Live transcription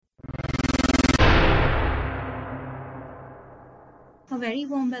A very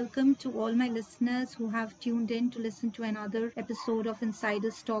warm welcome to all my listeners who have tuned in to listen to another episode of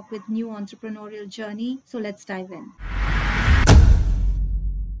Insiders Talk with New Entrepreneurial Journey. So let's dive in.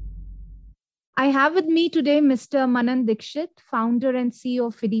 I have with me today Mr. Manan Dixit, founder and CEO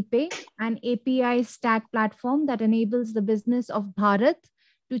of FidyPay, an API stack platform that enables the business of Bharat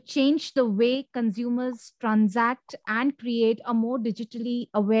to change the way consumers transact and create a more digitally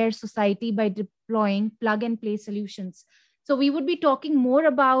aware society by deploying plug and play solutions. So, we would be talking more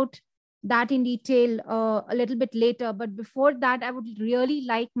about that in detail a little bit later. But before that, I would really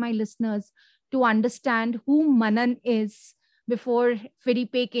like my listeners to understand who Manan is before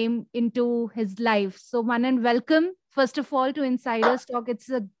FidyPay came into his life. So, Manan, welcome, first of all, to Insiders Talk.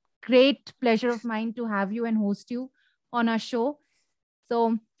 It's a great pleasure of mine to have you and host you on our show.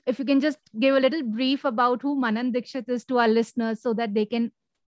 So, if you can just give a little brief about who Manan Dixit is to our listeners so that they can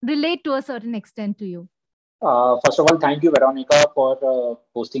relate to a certain extent to you. First of all, thank you, Veronica, for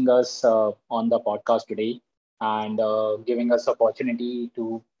hosting us on the podcast today and giving us opportunity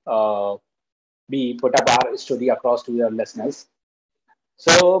to be put up our story across to your listeners.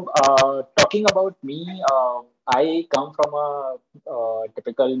 So, talking about me, I come from a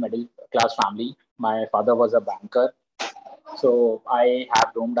typical middle class family. My father was a banker, so I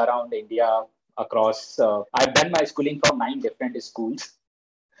have roamed around India across. I've done my schooling from 9 different schools,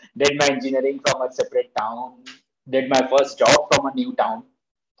 did my engineering from a separate town, did my first job from a new town.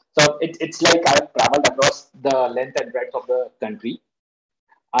 So it's like I've traveled across the length and breadth of the country.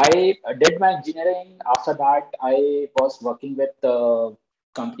 I did my engineering. After that, I was working with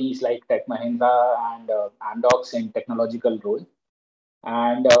companies like Tech Mahindra and Amdocs in technological role.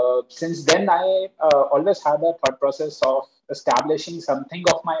 And since then, I always had a thought process of establishing something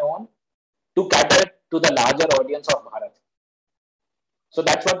of my own to cater to the larger audience of Bharat. So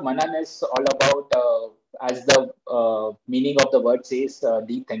that's what Manan is all about, as the meaning of the word says,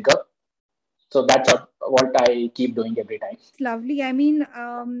 deep thinker. So that's what I keep doing every time. It's lovely. I mean,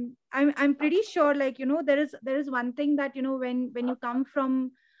 I'm pretty sure, like there is one thing that when you come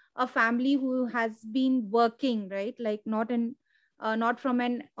from a family who has been working, right? Like not from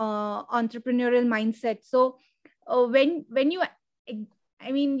an entrepreneurial mindset. So when you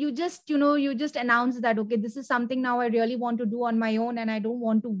I mean, you just announce that, okay, this is something now I really want to do on my own and I don't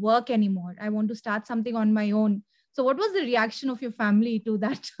want to work anymore. I want to start something on my own. So, what was the reaction of your family to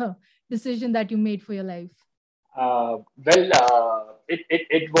that decision that you made for your life? It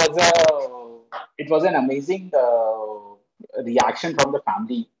was an amazing reaction from the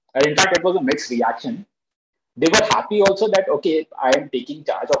family. In fact, it was a mixed reaction. They were happy also that okay, I am taking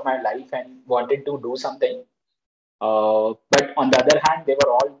charge of my life and wanted to do something. But on the other hand, they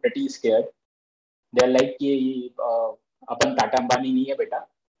were all pretty scared. They're like कि अपन टाटा अंबानी नहीं है बेटा,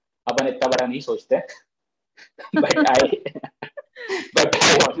 अपन इतना बड़ा नहीं सोचते. But I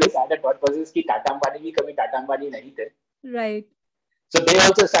always had a thought process कि टाटा अंबानी भी कभी टाटा अंबानी नहीं थे. Right. So they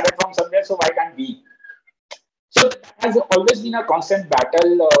also started from somewhere, so why can't we? So that has always been a constant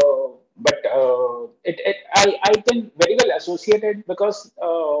battle, but I can very well associate it because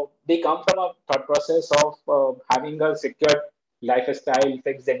they come from a thought process of having a secure lifestyle,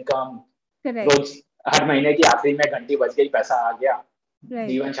 fixed income. Correct. रोज हर महीने की आखिरी में घंटी बज गई, पैसा आ गया, Right.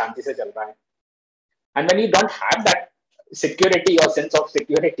 जीवन शांति से चल रहा है. And when you don't have that security or sense of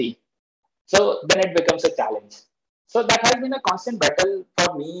security, so then it becomes a challenge. So that has been a constant battle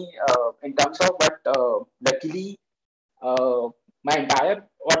for me in terms of, but luckily uh, my entire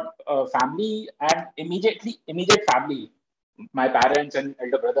family and immediate family, my parents and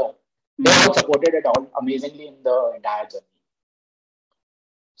elder brother, they all supported it all amazingly in the entire journey.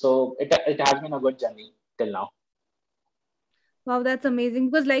 So it has been a good journey till now. Wow, that's amazing.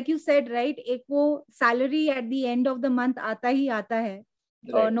 Because like you said, right, एक वो salary at the end of the month आता ही आता है.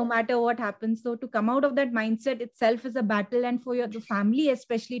 Right. No matter what happens. So to come out of that mindset itself is a battle, and for the family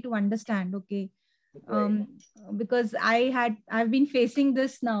especially to understand, okay, Right. because I've been facing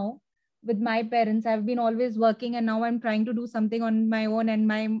this now with my parents. I've been always working, and now I'm trying to do something on my own. And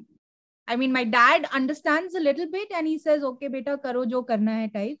my dad understands a little bit, and he says, okay, beta, karo jo karna hai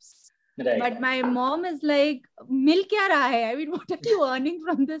types. Right. But my mom is like, mil kya raha hai? I mean, what are you earning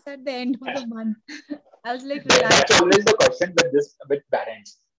from this at the end of the month? I was like, relax. That's always the question with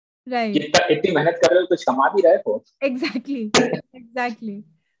parents. Right. इतनी मेहनत कर रहे हो, कुछ कमा भी रहे हो. Exactly. Exactly.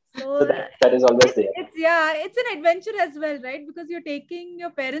 So So that is always there. it's an adventure as well, right? Because you're taking your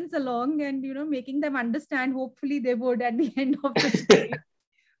parents along and making them understand. Hopefully they would at the end of the day.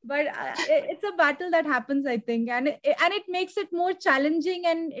 But it's a battle that happens, I think, and it makes it more challenging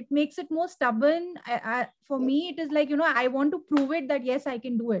and it makes it more stubborn. For me, it is like I want to prove it that yes, I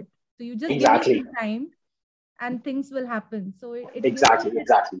can do it. So you just give me Exactly. some time, and things will happen. So it gives Exactly, you that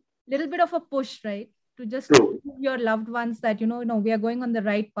exactly. little bit of a push, right? To just True. prove your loved ones that, no, we are going on the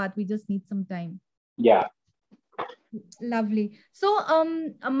right path. We just need some time. Yeah. Lovely. So,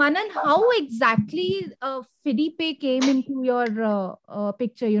 Manan, how exactly FidyPay came into your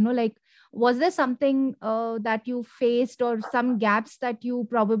picture? Like, was there something that you faced or some gaps that you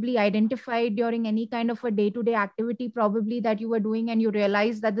probably identified during any kind of a day-to-day activity, probably that you were doing, and you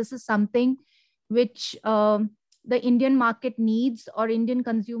realized that this is something which the Indian market needs or Indian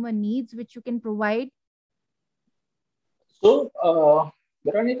consumer needs, which you can provide? So,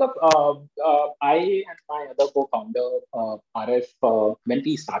 Veronica, I and my other co-founder, RF, when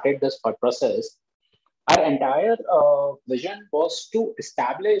we started this thought process, our entire vision was to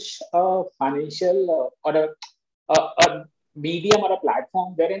establish a financial a medium or a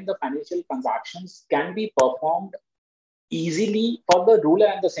platform wherein the financial transactions can be performed easily for the rural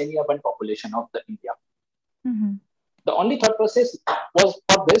and the semi-urban population of the India. Mm-hmm. The only thought process was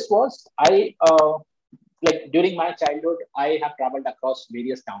for this was like during my childhood, I have traveled across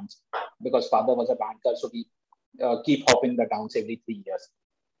various towns because father was a banker, so we keep hopping the towns every 3 years.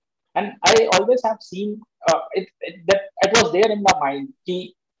 And I always have seen that it was there in my mind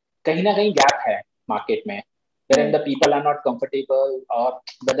कि कहीं ना कहीं gap है market में, wherein Right. the people are not comfortable or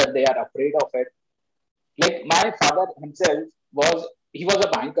whether they are afraid of it. Like my father himself was a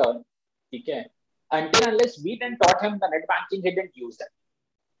banker, okay? Until unless we didn't taught him the net banking, he didn't use that.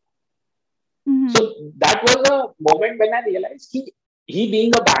 Mm-hmm. So that was a moment when I realized he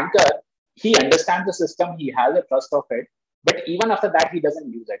being a banker, he understands the system, he has a trust of it, but even after that, he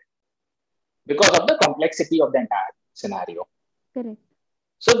doesn't use it because of the complexity of the entire scenario. Correct.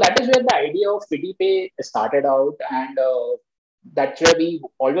 So that is where the idea of FidyPay started out, and that's where we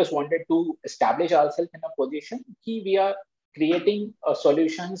always wanted to establish ourselves in a position that we are creating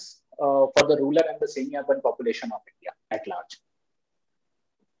solutions for the rural and the semi-urban population of India at large.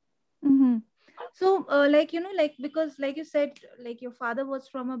 Mm-hmm. So, like because, like you said, like your father was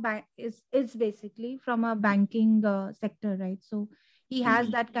from a bank, is basically from a banking sector, right? So he has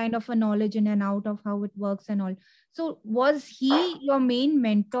Mhm. that kind of a knowledge in and out of how it works and all. So was he your main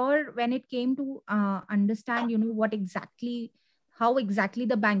mentor when it came to understand, what exactly, how exactly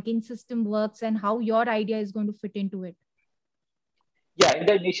the banking system works and how your idea is going to fit into it? Yeah, in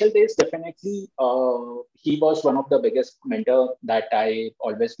the initial days, definitely, he was one of the biggest mentor that I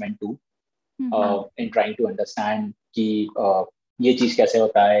always went to Mm-hmm. in trying to understand कि ये चीज कैसे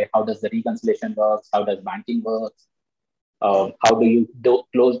होता है, how does the reconciliation works, how does banking works, how do you do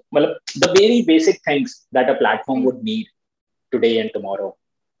close, well, the very basic things that a platform Right. would need today and tomorrow.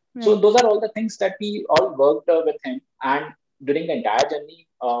 So Right. those are all the things that we all worked with him. And during the entire journey,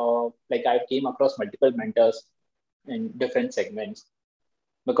 like I came across multiple mentors in different segments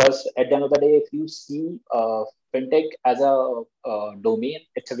because at the end of the day, if you see fintech as a domain,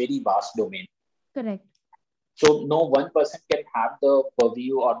 it's a very vast domain. Correct. So no one person can have the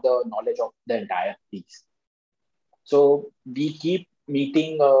purview or the knowledge of the entire piece. So we keep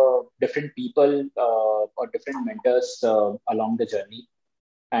meeting different people or different mentors along the journey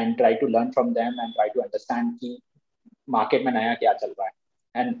and try to learn from them and try to understand कि market में नया क्या चल रहा है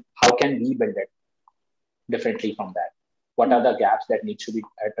and how can we build it differently from that. What are the gaps that need to be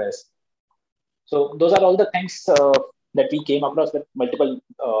addressed? So those are all the things that we came across with multiple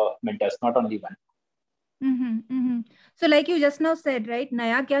mentors, not only one. Mm-hmm, mm-hmm. So, like you just now said, right?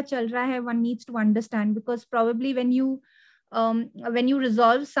 Naya kya chal raha hai? One needs to understand because probably when you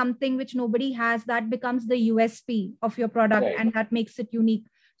resolve something which nobody has, that becomes the USP of your product, Right. and that makes it unique.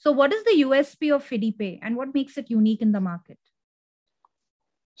 So, what is the USP of FidyPay, and what makes it unique in the market?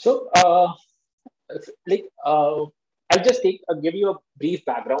 So like I'll just give you a brief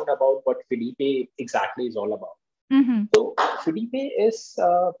background about what FidyPay exactly is all about. Mm-hmm. So FidyPay is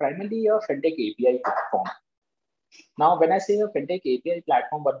primarily a fintech API platform. Now, when I say a fintech API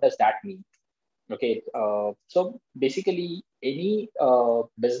platform, what does that mean? Okay, so basically, any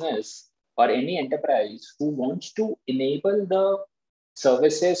business or any enterprise who wants to enable the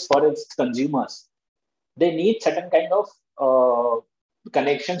services for its consumers, they need certain kind of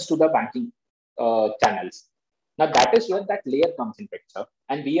connections to the banking channels. Now, that is where that layer comes in picture,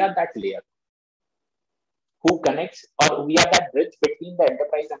 and we are that layer who connects, or we are that bridge between the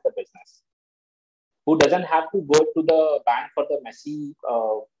enterprise and the business, who doesn't have to go to the bank for the messy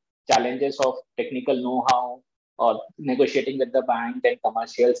challenges of technical know-how or negotiating with the bank and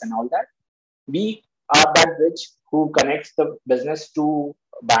commercials and all that. We are that bridge who connects the business to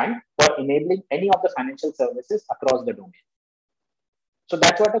bank for enabling any of the financial services across the domain. So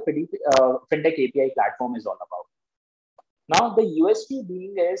that's what a fintech API platform is all about. Now the USP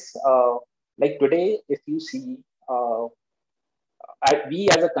being is Like today, if you see, uh, we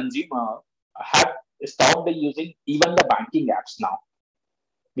as a consumer have stopped using even the banking apps now.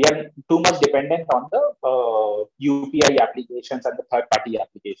 We are too much dependent on the UPI applications and the third party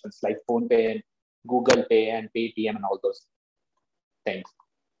applications like PhonePay and Google Pay and Paytm and all those things.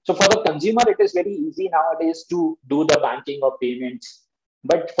 So for the consumer, it is very easy nowadays to do the banking or payments.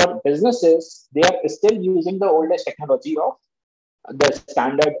 But for businesses, they are still using the oldest technology of the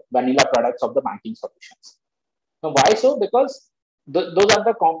standard vanilla products of the banking solutions. Now, why so? Because those are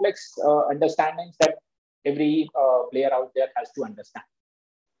the complex understandings that every player out there has to understand.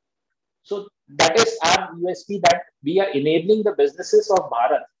 So that is our USP, that we are enabling the businesses of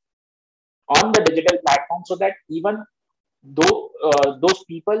Bharat on the digital platform so that even though those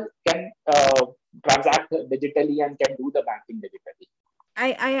people can transact digitally and can do the banking digitally.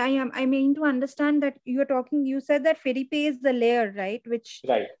 I mean to understand that you said that FidyPay is the layer, right? Which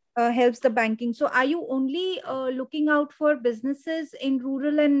Right. helps the banking. So are you only looking out for businesses in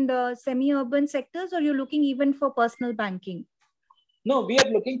rural and semi-urban sectors, or you're looking even for personal banking? No, we are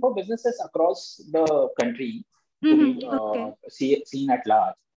looking for businesses across the country to be Okay. seen at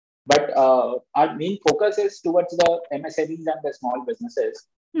large. But our main focus is towards the MSMEs and the small businesses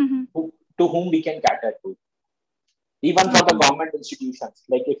to whom we can cater to. Even for the government institutions,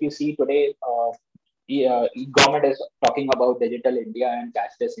 like if you see today, government is talking about digital India and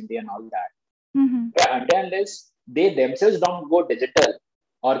cashless India and all that. But unless they themselves don't go digital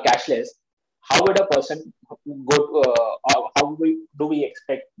or cashless, how would a person go to, do we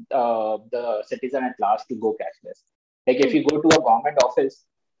expect the citizen at large to go cashless? Like if you go to a government office,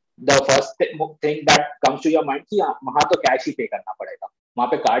 the first thing that comes to your mind कि वहां तो cash ही पे करना पड़ेगा, वहां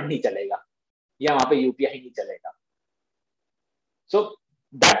पे card नहीं चलेगा या वहां पे यूपीआई नहीं चलेगा. So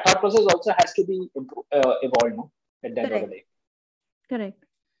that thought process also has to be evolved, no? At the end of the day. Correct.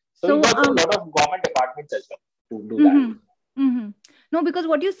 So we work with a lot of government departments as well to do that. No, because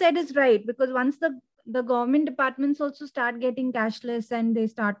what you said is right. Because once the government departments also start getting cashless and they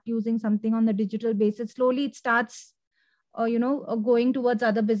start using something on the digital basis, slowly it starts, going towards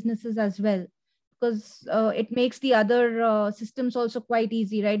other businesses as well. Because it makes the other systems also quite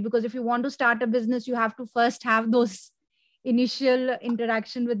easy, right? Because if you want to start a business, you have to first have those initial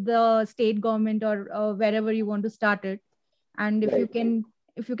interaction with the state government or wherever you want to start it. And if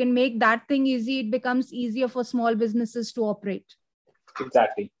you can make that thing easy, it becomes easier for small businesses to operate.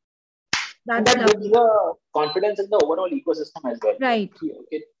 Exactly. And that gives the confidence in the overall ecosystem as well. Right.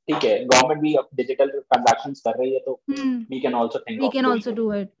 Okay, government भी digital transactions कर रही है, तो we can also think. We can also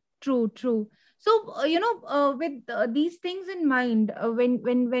do it. True. So, with these things in mind,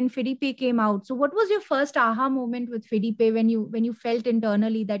 when FidyPay came out, so what was your first aha moment with FidyPay when you felt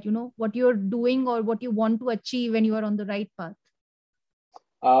internally that, what you're doing or what you want to achieve when you are on the right path?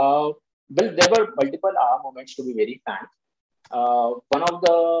 Well, there were multiple aha moments, to be very frank. One of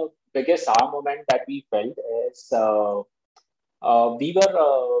the biggest aha moment that we felt is we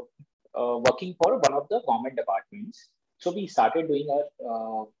were working for one of the government departments. So we started doing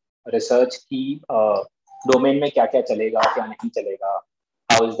our research की domain में क्या चलेगा, क्या नहीं चलेगा,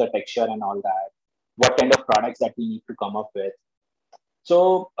 how is the texture and all that, what kind of products that we need to come up with.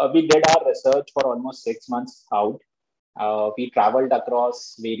 So we did our research for almost 6 months out. We traveled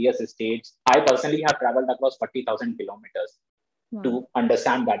across various states. I personally have traveled across 40,000 kilometers to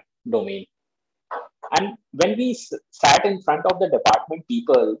understand that domain. And when we sat in front of the department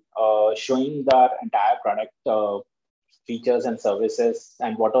people, showing their entire product features and services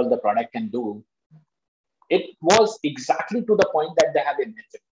and what all the product can do, it was exactly to the point that they have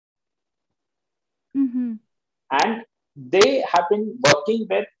imagined. And they have been working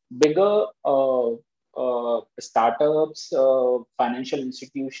with bigger startups, financial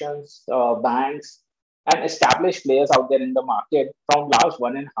institutions, banks, and established players out there in the market from last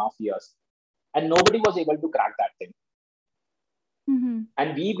 1.5 years. And nobody was able to crack that thing.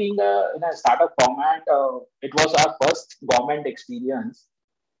 And we being in a startup format, it was our first government experience.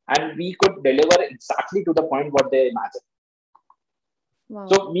 And we could deliver exactly to the point what they imagined. Wow.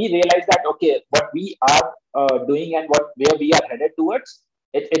 So we realized that, okay, what we are doing and where we are headed towards,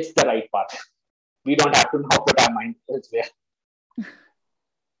 it's the right path. We don't have to now put our mind elsewhere.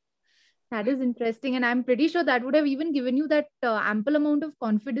 That is interesting. And I'm pretty sure that would have even given you that ample amount of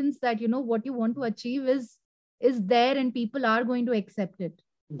confidence that, what you want to achieve is there and people are going to accept it.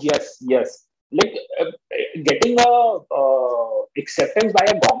 Yes. Like getting a acceptance by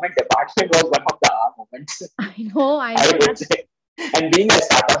a government department was one of the moments. I know. I would say. And being a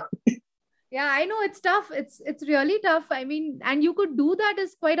startup. Yeah, I know it's tough. It's really tough. I mean, and you could do that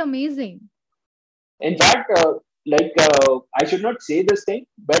is quite amazing. In fact, like I should not say this thing,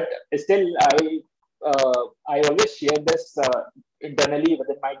 but still I always share this internally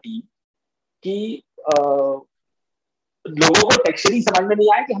within my team कि लोगों को texture समझ में नहीं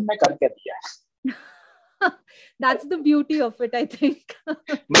आया कि हमने कर क्या दिया है. That's the beauty of it, I think.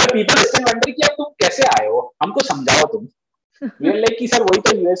 मतलब people still wonder कि यार तुम कैसे आए हो, हमको समझाओ तुम. We are like कि सर वही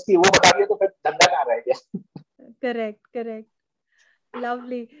तो यूएस थी, वो बता दिया तो फिर धंधा कहाँ रह गया. Correct.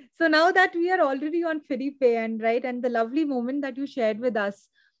 Lovely. So now that we are already on FidyPay and the lovely moment that you shared with us,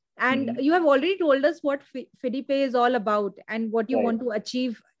 and you have already told us what FidyPay is all about and what you want to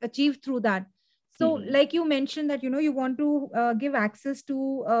achieve through that. So like you mentioned that, you want to give access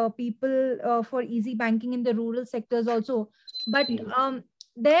to people for easy banking in the rural sectors also. But how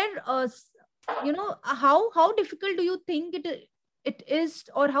difficult do you think it is,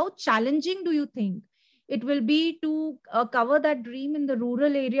 or how challenging do you think it will be to cover that dream in the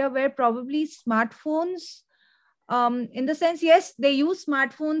rural area where probably smartphones, in the sense, yes, they use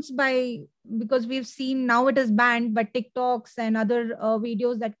smartphones because we've seen now it is banned, but TikToks and other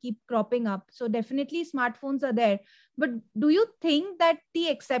videos that keep cropping up. So definitely smartphones are there. But do you think that the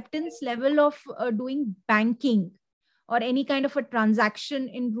acceptance level of doing banking or any kind of a transaction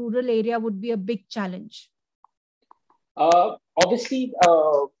in rural area would be a big challenge? Obviously,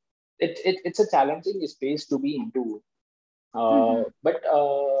 it's a challenging space to be into. But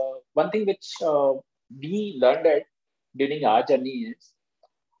one thing which we learned during our journey is,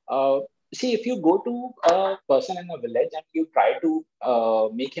 see, if you go to a person in a village and you try to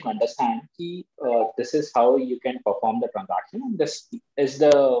make him understand that this is how you can perform the transaction, and this is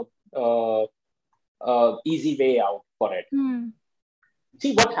the easy way out for it.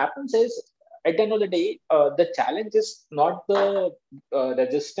 See, what happens is, at the end of the day, the challenge is not the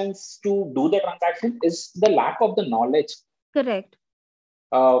resistance to do the transaction, is the lack of the knowledge. Correct.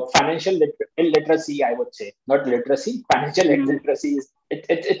 Financial illiteracy, I would say, not literacy. Financial illiteracy is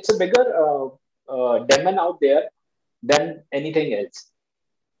it's a bigger demon out there than anything else,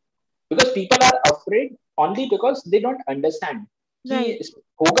 because people are afraid only because they don't understand कि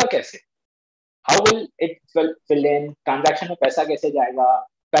होगा कैसे, how will it fill in, transaction में पैसा कैसे जाएगा,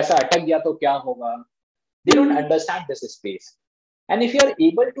 पैसा अटक गया तो क्या होगा. They don't understand this space. And if you are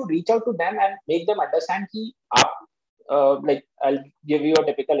able to reach out to them and make them understand कि आप like, I'll give you a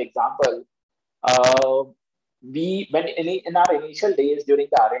typical example. When in our initial days during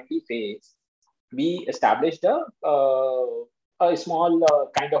the R&D phase, we established a small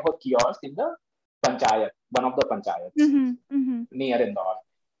kind of a kiosk in the panchayat, one of the panchayats near Indore.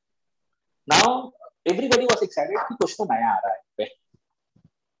 Now everybody was excited कि कुछ तो नया आ रहा है.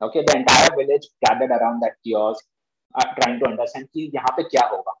 Okay, the entire village gathered around that kiosk, trying to understand कि यहाँ पे क्या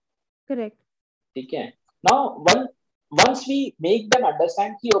होगा. Correct. ठीक है. Now once we make them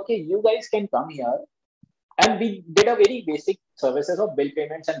understand कि okay, you guys can come here, and we did a very basic services of bill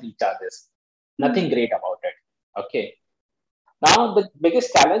payments and recharges. Nothing great about it. Okay. Now the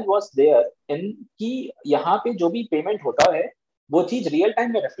biggest challenge was there in कि यहाँ पे जो भी payment होता है वो चीज real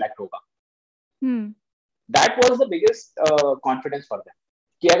time में reflect होगा. That was the biggest confidence for them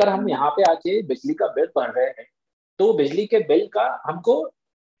कि अगर हम यहाँ पे आके बिजली का बिल भर रहे हैं तो बिजली के बिल का हमको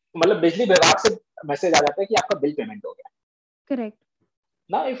मतलब बिजली विभाग से मैसेज आ जाता है कि आपका बिल पेमेंट हो गया. Correct.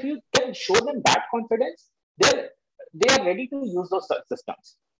 Now if you can show them that confidence, they are ready to use those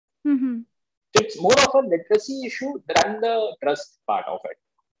systems. So it's more of a literacy issue than the trust part of it.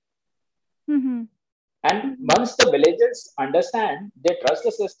 And once the villagers understand, they trust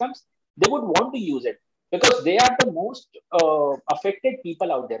the systems, they would want to use it because they are the most affected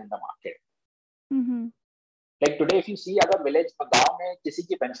people out there in the market. Like today, if you see अगर village गांव में किसी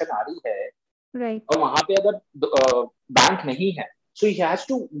की pension आ रही है और वहां पे अगर बैंक नहीं है, so he has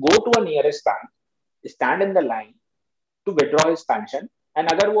to go to a nearest bank, stand in the line to withdraw his pension.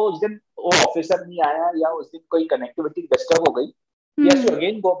 And अगर वो उस दिन वो officer नहीं आया या उस दिन कोई connectivity disturb हो गई, he has to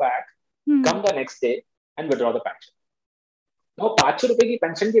again go back, come the next day and withdraw the pension. वो 500 रुपए की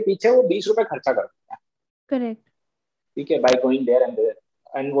पेंशन के पीछे वो 20 रुपए खर्चा कर देता है. Correct. ठीक है, by going there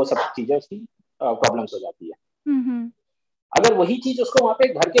and वो सब चीजें उसकी प्रॉब्लम्स हो जाती है. अगर वही चीज उसको वहां पे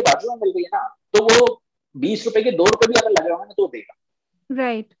घर के बाजू में मिल गई ना तो वो 20 रुपए के 2 रुपए भी अगर लगे होंगे तो देगा.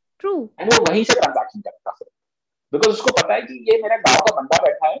 राइट. ट्रू. एंड वो वहीं से ट्रांजैक्शन करेगा फिर, बिकॉज उसको पता है कि ये मेरा गांव का बंदा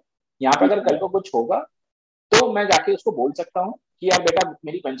बैठा है यहाँ पे, अगर कल को कुछ होगा तो मैं जाके उसको बोल सकता हूँ कि यार बेटा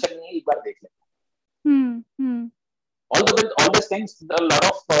मेरी पेंशन नहीं है, एक बार देख ले. All these things, a lot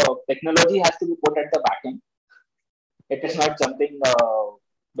of technology has to be put at the back end. It is not something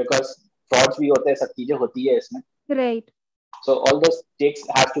because frauds भी होते हैं, सब चीजें होती है इसमें. Right. So all those checks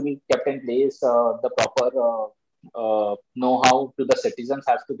has to be kept in place. The proper know-how to the citizens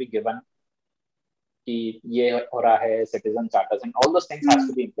has to be given. कि ये हो रहा है, citizen charters and all those things has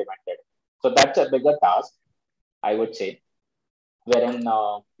to be implemented. So that's a bigger task, I would say, wherein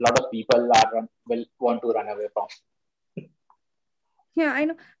a lot of people will want to run away from. Yeah, I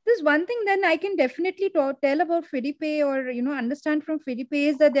know. There's one thing then I can definitely tell about FidyPay, or understand from FidyPay,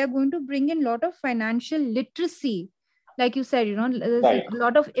 is that they're going to bring in a lot of financial literacy. Like you said, there's Right. a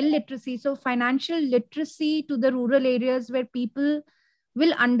lot of illiteracy. So financial literacy to the rural areas where people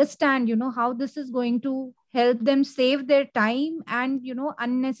will understand, how this is going to help them save their time and,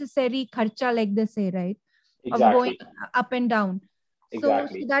 unnecessary kharcha, like they say, right? Of going Exactly. up and down. So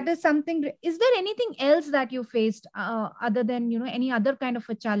Exactly. that is something. Is there anything else that you faced other than, any other kind of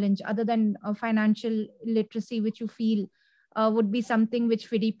a challenge other than financial literacy, which you feel would be something which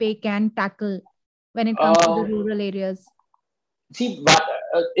FidyPay can tackle when it comes to the rural areas? See, but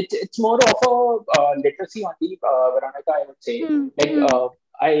it's more of a literacy only, Veronica, I would say. Like,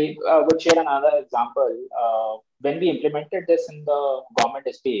 I would share another example. When we implemented this in the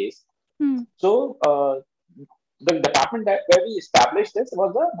government space, so the department where we established this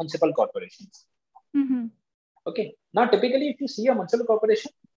was the municipal corporations. Okay. Now, typically, if you see a municipal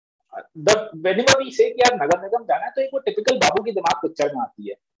corporation, whenever we say कि यार नगर निगम जाना है, तो एक वो typical बाबू की दिमाग picture में आती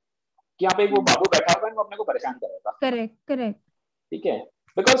है कि यहाँ पे एक वो बाबू बैठा हुआ है, वो अपने को परेशान करेगा. करेक्ट. ठीक है,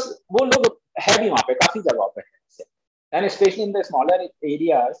 बिकॉज वो लोग है भी वहां पे, काफी जगहों पे है, and specially in the smaller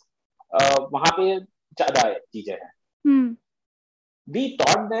areas, वहां पे ज्यादा चीजें हैं. We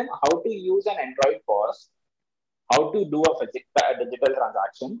taught them how to use N Android POS, how to do a digital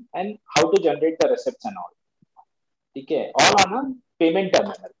transaction, and how to generate the receipts and all. ठीक है, all on a payment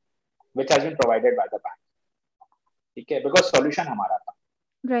terminal which has been provided by the bank. ठीक है, because solution हमारा था.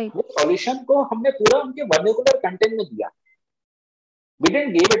 Right. वो solution को हमने पूरा उनके vernacular content में दिया. We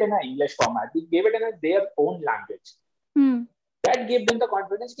didn't give it in an English format. We gave it in their own language. That gave them the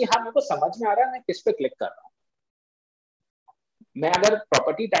confidence कि हाँ मेरे को समझ में आ रहा है, मैं किस पे क्लिक कर रहा हूँ. मैं अगर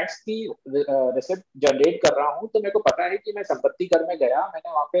प्रॉपर्टी टैक्स की रिसिप्ट जनरेट कर रहा हूँ तो मेरे को पता है कि मैं संपत्ति कर में गया,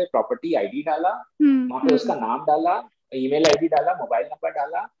 मैंने वहां पे प्रॉपर्टी आईडी डाला, वहां पे उसका नाम डाला, ईमेल आईडी डाला, मोबाइल नंबर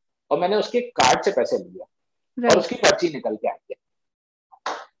डाला, और मैंने उसके कार्ड से पैसे लिया, और उसकी पर्ची निकल के आई है.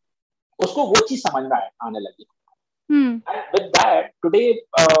 उसको वो चीज समझ में आने लगी. And with that, today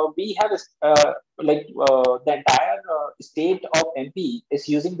we have the entire state of MP is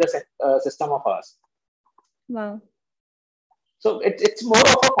using the system of ours. Wow. So it's more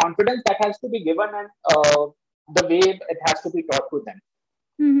of a confidence that has to be given, and the way it has to be taught to them.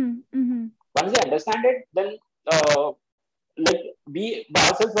 Once they understand it, then we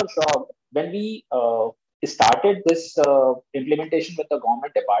ourselves were shocked when we started this implementation with the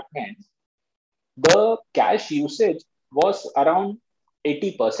government department. The cash usage was around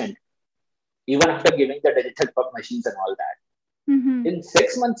 80%, even after giving the digital machines and all that. In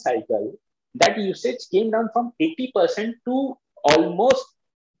 6 month cycle, that usage came down from 80% to almost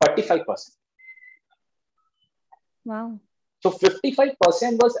 45%. Wow. So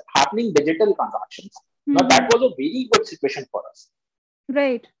 55% was happening digital transactions. Now that was a very good situation for us.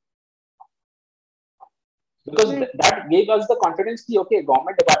 Right. Because that gave us the confidence कि okay,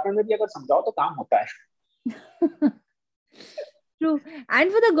 government department में भी अगर समझाओ तो काम होता है. True.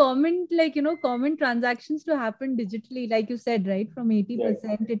 And for the government, government transactions to happen digitally, like you said, right, from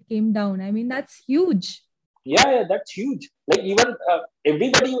 80%, it came down. I mean, that's huge. Yeah, that's huge. Like even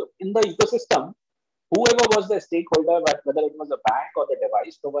everybody in the ecosystem, whoever was the stakeholder, whether it was a bank or the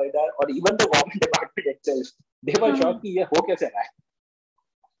device provider or even the government department itself, they were shocked कि ये हो कैसे रहा है.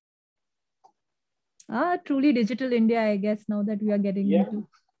 Truly digital India, I guess, now that we are getting into.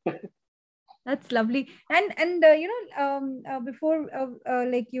 That's lovely. And before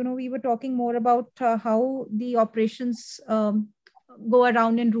we were talking more about how the operations go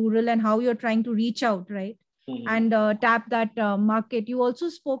around in rural and how you're trying to reach out, right? And tap that market. You also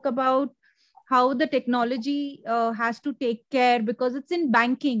spoke about how the technology has to take care because it's in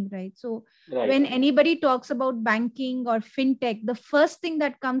banking, right? So when anybody talks about banking or fintech, the first thing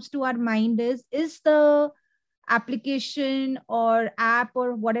that comes to our mind is the application or app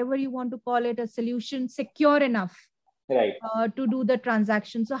or whatever you want to call it, a solution secure enough to do the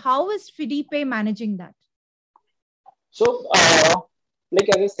transaction. So how is FidyPay managing that? So like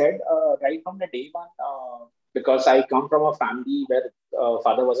as I said, right from the day one, because I come from a family where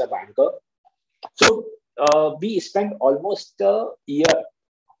father was a banker, so we spent almost a year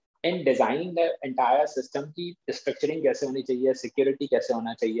in designing the entire system की structuring कैसे होनी चाहिए, security कैसे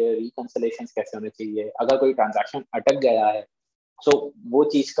होना चाहिए, reconciliations कैसे होने चाहिए, अगर कोई transaction अटक गया है, so वो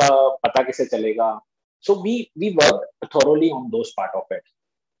चीज का पता कैसे चलेगा. So we worked thoroughly on those part of it,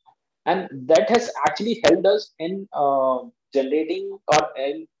 and that has actually helped us in generating or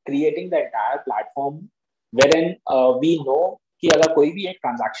in creating the entire platform wherein we know कि अगर कोई भी एक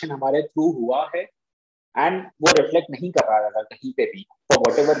ट्रांजैक्शन हमारे थ्रू हुआ है एंड वो रिफ्लेक्ट नहीं कर रहा है कहीं पे भी for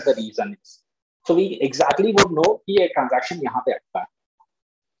what ever the reason is, so we exactly would know कि ये ट्रांजैक्शन यहाँ पे अटका है.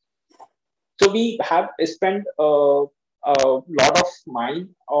 So we have spent a lot of mind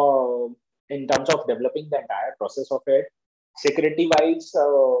in terms of developing the entire process of it. Security wise,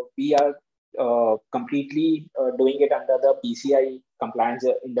 we are completely doing it under the PCI compliance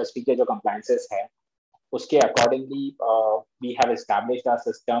industry के जो compliances है उसके accordingly we have established our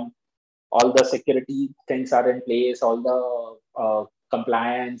system. All the security things are in place, all the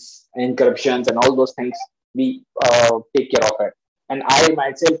compliance, encryptions and all those things we take care of it. And I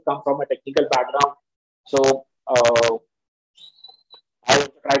myself come from a technical background, so I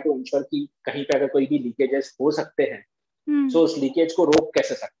try to ensure कि कहीं पे अगर कोई भी leakages हो सकते हैं, so उस लीकेज को रोक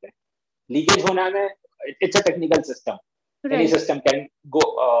कैसे सकते हैं. लीकेज होना में it's a technical system, right. Any system can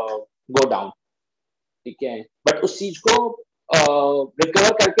go down, ठीक है, बट उस चीज को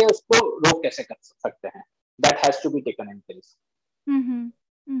रिकवर करके उसको रोक कैसे कर सकते हैं, that has to be taken in place.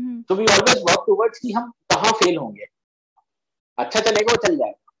 So we always work towards कि हम कहाँ फेल होंगे. अच्छा चलेगा वो चल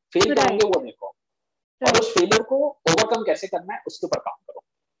जाएगा, फेल कहाँ होंगे वो देखो, और उस फेलियर को ओवरकम कैसे करना है उसके ऊपर काम करो.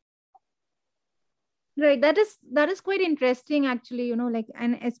 Right, that is quite interesting actually, like,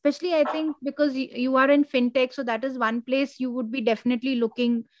 and especially I think because you are in fintech, so that is one place you would be definitely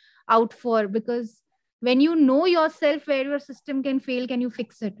looking out for, because when you know yourself where your system can fail, can you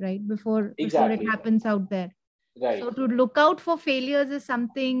fix it right before it happens out there. Right. So to look out for failures is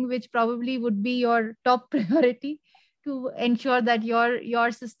something which probably would be your top priority, to ensure that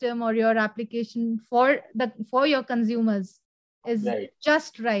your system or your application for your consumers is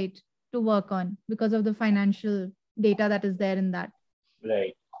just right to work on because of the financial data that is there in that.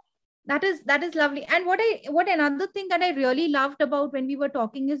 Right. That is lovely. And what another thing that I really loved about when we were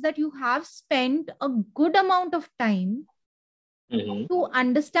talking is that you have spent a good amount of time to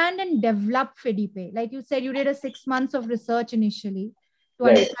understand and develop FidyPay. Like you said, you did a 6 months of research initially to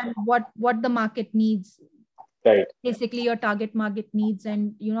understand what the market needs. Right. Basically your target market needs,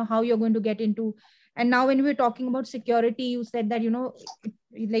 and how you're going to get into. And now when we're talking about security, you said that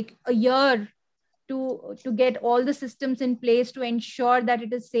like a year to get all the systems in place to ensure that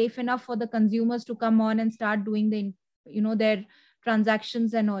it is safe enough for the consumers to come on and start doing their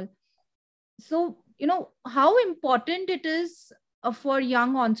transactions and all. So how important it is for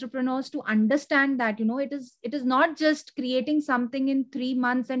young entrepreneurs to understand that it is not just creating something in 3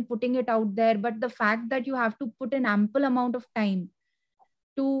 months and putting it out there, but the fact that you have to put an ample amount of time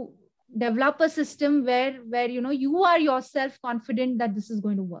to develop a system where you are yourself confident that this is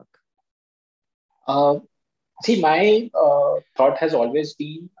going to work. See, my thought has always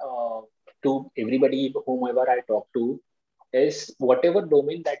been to everybody whomever I talk to is whatever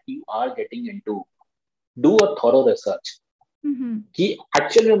domain that you are getting into, do a thorough research कि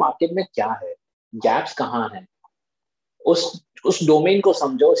actual में market में क्या है, gaps कहाँ हैं, उस domain को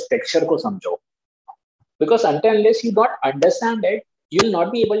समझो, उस टेक्सचर को समझो, because until unless you don't understand it, you will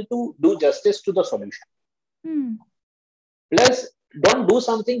not be able to do justice to the solution. Plus don't do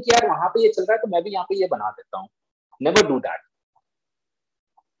something कि यार वहां पे ये चल रहा है तो मैं भी यहाँ पे ये बना देता हूँ. Never do that,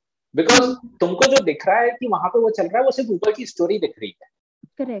 because तुमको जो दिख रहा है कि वहां पे वो चल रहा है वो सिर्फ ऊपर की स्टोरी दिख रही है.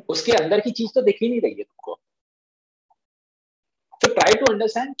 Correct. उसके अंदर की चीज तो दिख ही नहीं रही है तुमको. So try to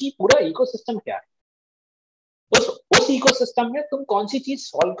understand कि पूरा इकोसिस्टम क्या है, उस इकोसिस्टम में तुम कौन सी चीज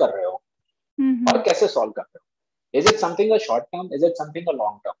सॉल्व कर रहे हो और कैसे सॉल्व कर रहे हो. Is it something a short term? Is it something a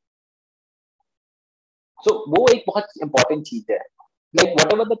long term? So वो एक बहुत important चीज है. Like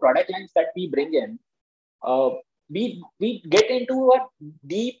whatever the product lines that we bring in, we get into a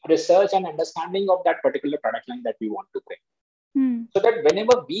deep research and understanding of that particular product line that we want to bring. So that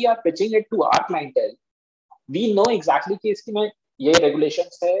whenever we are pitching it to our clientele, we know exactly कि इसकी में ये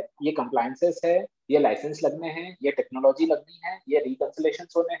regulations है, ये compliances है, ये license लगने हैं, ये technology लगनी है, ये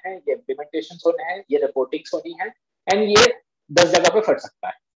reconciliations होने हैं, ये implementations होने हैं, ये reportings होनी है, and ये 10 जगह पे फट सकता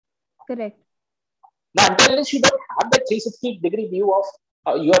है. Correct. Now, until unless you don't have the 360-degree view of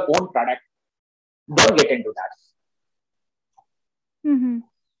your own product, don't get into that.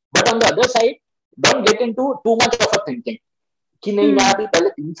 But on the other side, don't get into too much of a thinking कि नहीं मैं अभी पहले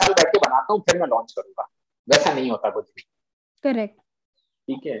 3 साल बैठ के बनाता हूँ फिर मैं लॉन्च करूंगा. वैसा नहीं होता कुछ भी. करेक्ट.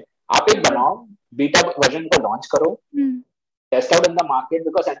 ठीक है, आप एक बनाओ, बीटा वर्जन को लॉन्च करो, test out in the market,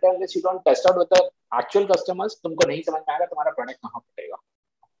 because until unless you don't test out with the actual customers, तुमको नहीं समझ में आएगा तुम्हारा प्रोडक्ट कहाँ फटेगा.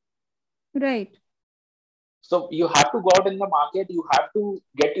 Right. So you have to go out in the market, you have to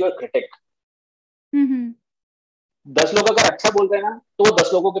get your critic. 10 लोग अगर अच्छा बोल रहे हैं ना तो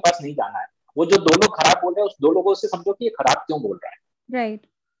 10 लोगों के पास नहीं जाना है. वो जो 2 लोग खराब बोल रहे हैं उस 2 लोगों से समझो कि ये खराब क्यों बोल रहा है. Right.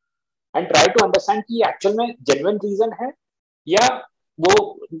 and try to understand कि actual में genuine reason है या वो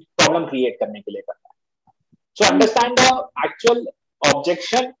problem create करने के लिए कर रहा है. So understand the actual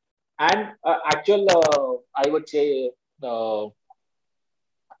objection and actual I would say uh,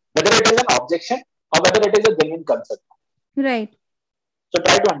 whether it is an objection or whether it is a genuine concern. Right. So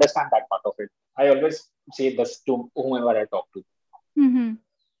try to understand that part of it. I always say this to whomever I talk to. Mm-hmm.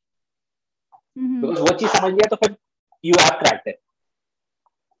 Mm-hmm. Because वो चीज समझ लिया तो फिर you have cracked it.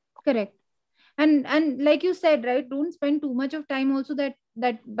 Correct. And like you said, right, don't spend too much of time also that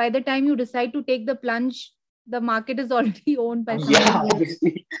by the time you decide to take the plunge, the market is already owned by somebody Yeah, else.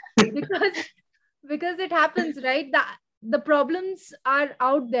 obviously. Because it happens, right? The problems are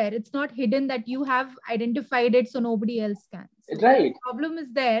out there. It's not hidden that you have identified it so nobody else can. So Right. the problem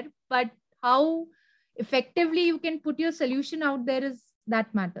is there, but how effectively you can put your solution out there is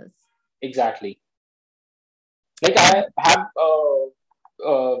that matters. Exactly. Like I have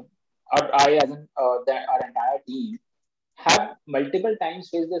I as in our entire team have multiple times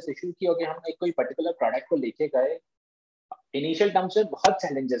faced this issue कि okay हम एक कोई particular product को लेके गए, initial terms में बहुत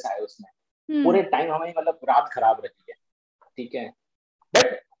challenges आए उसमें, पूरे time हमें मतलब रात खराब रही है, ठीक है, but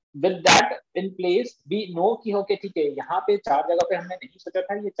with that in place we know कि okay ठीक है यहाँ पे 4 जगह पे हमने नहीं सोचा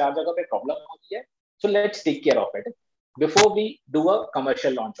था, ये 4 जगह पे problem हो गई है, so let's take care of it before we do a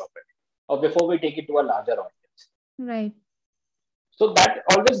commercial launch of it or before we take it to a larger audience. Right. So that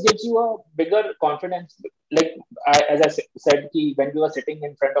always gives you a bigger confidence. Like as I said, when we were sitting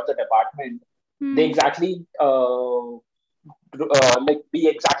in front of the department, they exactly like we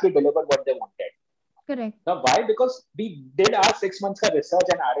exactly delivered what they wanted. Correct. Now why? Because we did our 6 months of research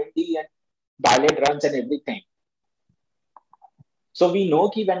and R&D and pilot runs and everything. So we know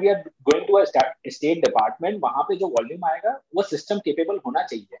कि when we are going to a state department, वहाँ पे जो volume आएगा, वो system capable होना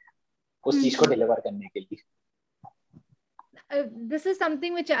चाहिए उस चीज को deliver करने के लिए. This is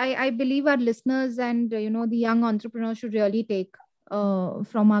something which I believe our listeners and the young entrepreneurs should really take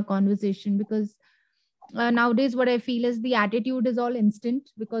from our conversation, because nowadays what I feel is the attitude is all instant,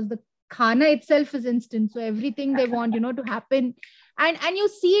 because the khana itself is instant, so everything they want to happen, and you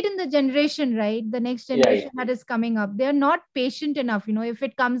see it in the generation, right? The next generation that is coming up, they are not patient enough. If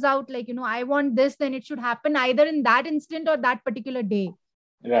it comes out like I want this, then it should happen either in that instant or that particular day.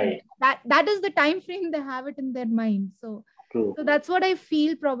 Right. That is the time frame they have it in their mind. So True. So that's what I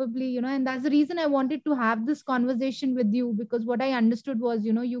feel probably, and that's the reason I wanted to have this conversation with you, because what I understood was,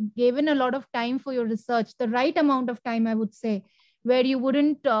 you gave in a lot of time for your research, the right amount of time, I would say, where you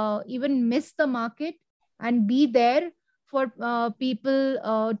wouldn't even miss the market and be there for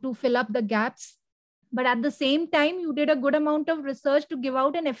people to fill up the gaps. But at the same time, you did a good amount of research to give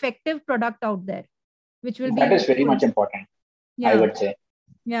out an effective product out there, which will be. That is very much important, I would say.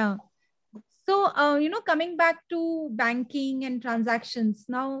 Yeah. So, coming back to banking and transactions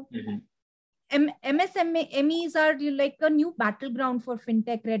now, MSMEs are like a new battleground for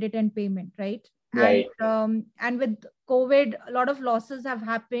fintech, credit, and payment, right? Right. And with COVID, a lot of losses have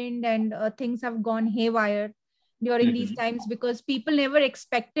happened and things have gone haywire during these times, because people never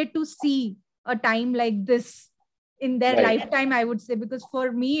expected to see a time like this in their lifetime, I would say. Because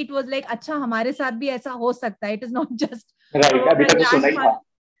for me, it was like, अच्छा हमारे साथ भी ऐसा हो सकता है. It is not just right.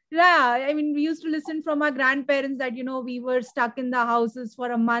 Yeah, I mean, we used to listen from our grandparents that, we were stuck in the houses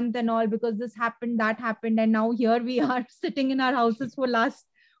for a month and all because this happened, that happened. And now here we are sitting in our houses for last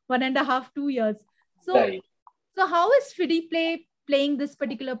 1.5, 2 years. So, so how is FidyPay playing this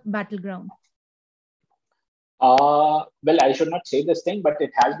particular battleground? Well, I should not say this thing, but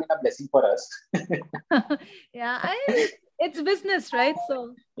it has been a blessing for us. Yeah, it's business, right?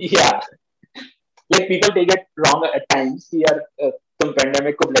 So yeah, like people take it wrong at times. Here, तुम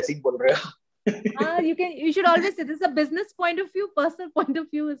pandemic को blessing बोल रहे हो. You should always say this is a business point of view. Personal point of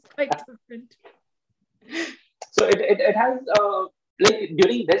view is quite different. So it has like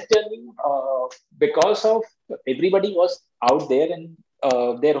during this journey, because of everybody was out there in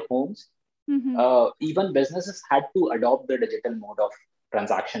their homes. Even businesses had to adopt the digital mode of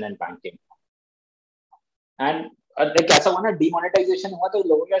transaction and banking. And like ऐसा हुआ ना, demonetization हुआ तो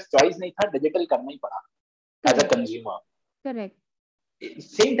लोगों के पास choice नहीं था, digital करना ही पड़ा as a consumer. Correct.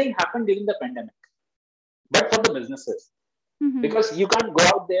 Same thing happened during the pandemic, but for the businesses, because you can't go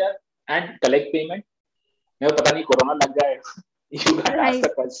out there and collect payment. मेरे पता नहीं कोरोना लग जाएगा. You can't ask the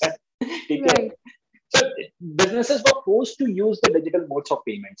person. ठीक है. So businesses were forced to use the digital modes of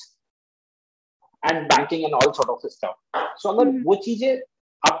payments and banking and all sort of stuff. So अगर वो चीजें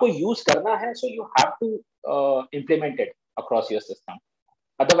आपको use करना है, so you have to implement it across your system.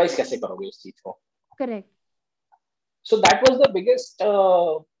 Otherwise कैसे करोगे उस चीज को? Correct. So that was the biggest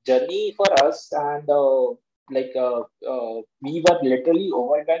journey for us, and we were literally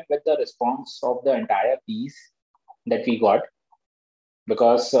overwhelmed with the response of the entire piece that we got,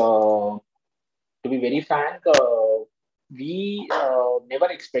 because to be very frank, we never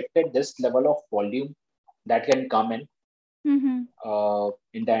expected this level of volume that can come in the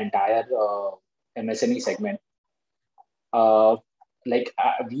entire MSME segment.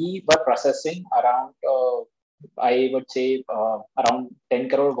 We were processing around, I would say, around 10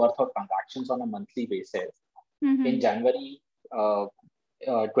 crore worth of transactions on a monthly basis in January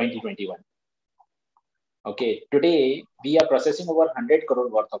 2021. Okay, today we are processing over 100 crore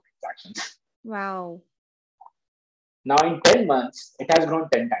worth of transactions. Wow. Now in 10 months, it has grown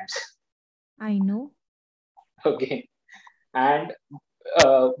 10 times. I know. Okay. And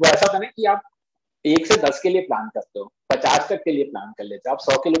वो ऐसा था ना कि आप 1 से 10 के लिए plan करते हो, 50 तक के लिए प्लान कर लेते हो, आप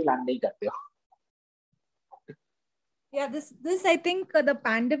 100 के लिए प्लान नहीं करते हो. Yeah, this I think the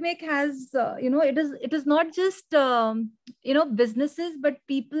pandemic has it is not just businesses, but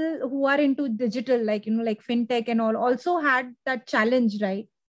people who are into digital, like like fintech and all, also had that challenge, right,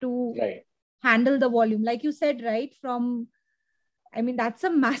 to Right. handle the volume, like you said, right, from, I mean, that's a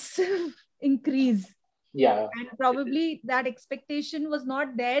massive increase. Yeah. And probably that expectation was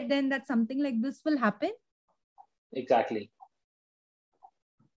not there then, that something like this will happen. Exactly.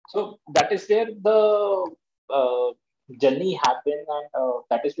 So that is where the journey happened, and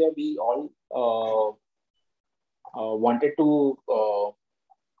that is where we all wanted to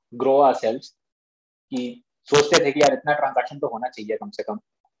grow ourselves. कि सोचते थे कि यार इतना transaction तो होना चाहिए कम से कम.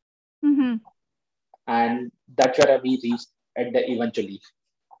 And that's where we reached at the eventually.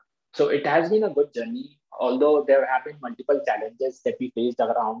 So it has been a good journey, although there have been multiple challenges that we faced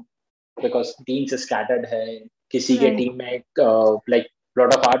around, because teams are scattered hai. Kisi ke team mein, like a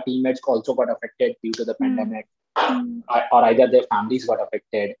lot of our teammates also got affected due to the pandemic, or either their families got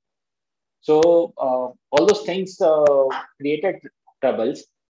affected. So all those things created troubles.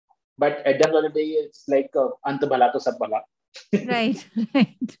 But at the end of the day, it's like ant bhala to sab bhala. Right,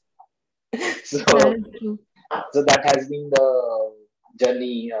 right. So that is true. So that has been the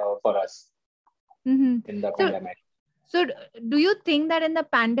journey for us in the pandemic. So do you think that in the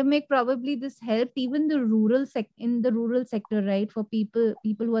pandemic, probably this helped even the in the rural sector, right? For people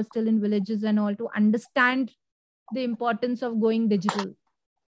who are still in villages and all, to understand the importance of going digital?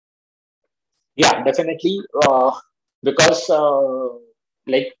 Yeah, definitely. Because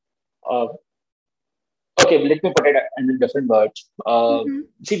like, okay, let me put it in different words.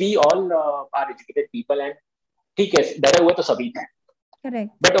 See, we all are educated people, and ठीक है, डरे हुए तो सभी हैं.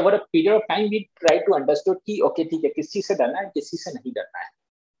 Correct. But over a period of time, we try to understood कि okay, ठीक है, किस चीज से डरना है, किस चीज से नहीं डरना है.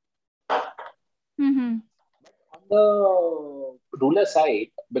 On the rural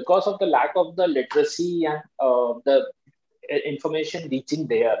side, because of the lack of the literacy and the information reaching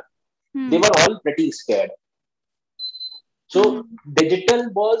there, they were all pretty scared. So digital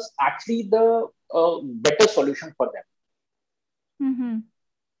was actually the better solution for them.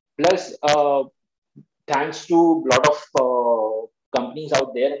 Plus, thanks to a lot of companies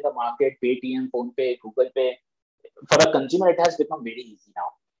out there in the market, Paytm, PhonePe, Google Pay, for a consumer, it has become very easy now.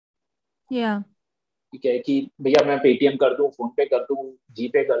 Yeah. ठीक है कि भैया मैं Paytm कर दूं, PhonePe कर दूं,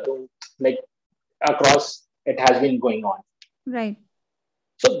 GPay कर दूं, like across it has been going on. Right.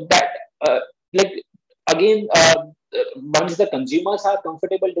 So that like again, once the consumers are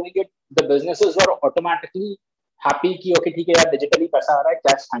comfortable doing it, the businesses are automatically happy कि okay ठीक है यार digitally पैसा आ रहा है,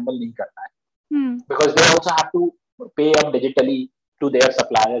 cash handle नहीं करना है. Because they also have to pay up digitally to their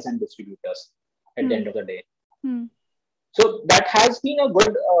suppliers and distributors at the end of the day. So that has been a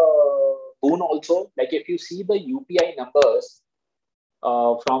good boon also. Like if you see the UPI numbers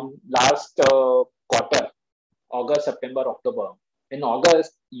from last quarter, August, September, October. In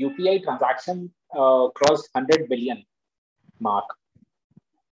August, UPI transaction crossed 100 billion mark.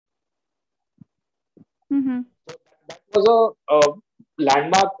 So that was a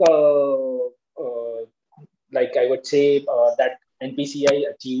landmark, like I would say, that NPCI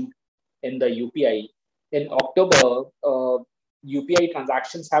achieved in the UPI. In October, UPI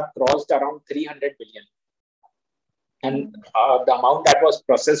transactions have crossed around 300 billion. And the amount that was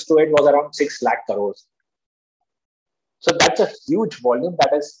processed to it was around 6 lakh crores. So that's a huge volume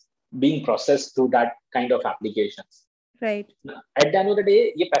that is being processed through that kind of applications. Right. At the end of the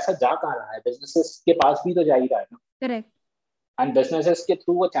day, ये पैसा जा कहाँ रहा है? Businesses के पास भी तो जा ही रहा है ना? Correct. And businesses के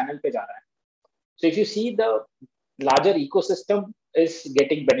through वो channel पे जा रहा है. So if you see, the larger ecosystem is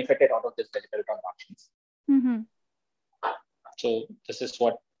getting benefited out of this digital transactions. So this is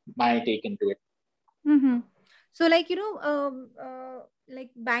what my take into it. So like, like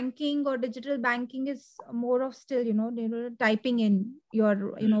banking or digital banking is more of still, typing in your,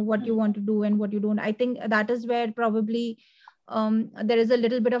 what you want to do and what you don't. I think that is where probably there is a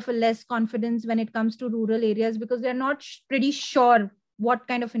little bit of a less confidence when it comes to rural areas, because they're not pretty sure what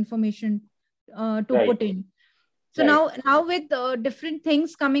kind of information to Right, put in. So right. now with different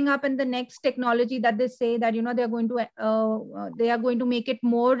things coming up in the next technology, that they say that they are going to make it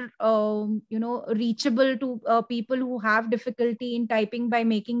more reachable to people who have difficulty in typing by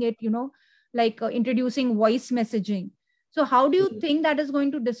making it like introducing voice messaging. So how do you Hmm. think that is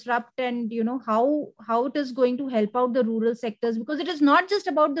going to disrupt, and how it is going to help out the rural sectors? Because it is not just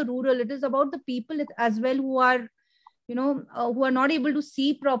about the rural, it is about the people as well, who are not able to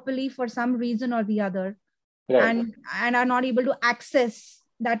see properly for some reason or the other, Right. and are not able to access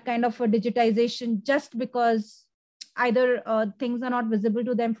that kind of a digitization, just because either things are not visible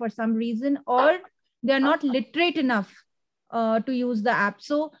to them for some reason, or they are not literate enough to use the app.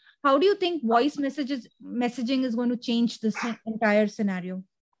 So how do you think messaging is going to change this entire scenario?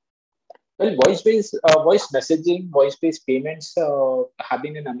 Well, voice messaging, voice-based payments have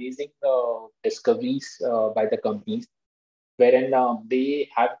been an amazing discoveries by the companies, wherein they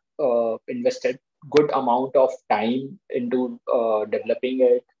have invested good amount of time into developing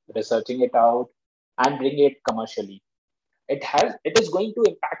it, researching it out, and bring it commercially. It is going to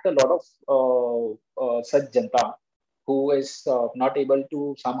impact a lot of such janta who is not able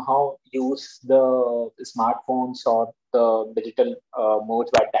to somehow use the smartphones or the digital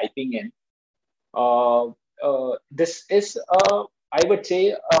modes by typing in. This is, I would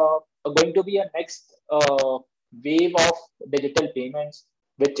say, going to be a next wave of digital payments,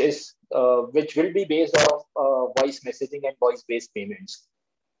 which will be based off voice messaging and voice-based payments.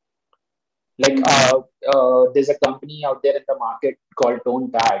 Like Mm-hmm. there's a company out there in the market called Tone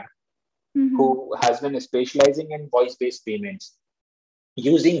Bag, Mm-hmm. who has been specializing in voice-based payments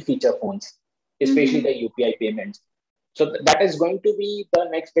using feature phones, especially Mm-hmm. the UPI payments. So that is going to be the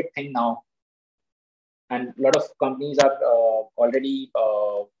next big thing now, and a lot of companies are already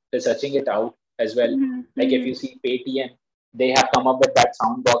researching it out as well. Mm-hmm. Like if you Mm-hmm. see Paytm, they have come up with that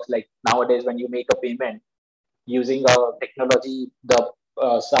sound box. Like nowadays, when you make a payment using a technology, the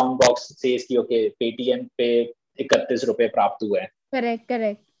sound box says कि okay, Paytm पे 31 रुपए प्राप्त हुए हैं. Correct,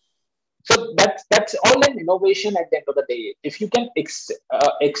 correct. So that's all an innovation at the end of the day. If you can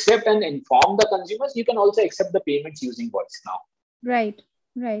accept and inform the consumers, you can also accept the payments using voice now. Right,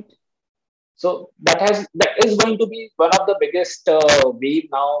 right. So that is going to be one of the biggest wave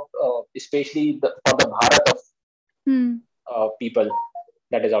now, especially for the Bharat of Hmm. people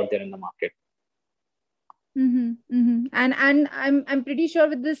that is out there in the market. Mm-hmm, mm-hmm. And I'm pretty sure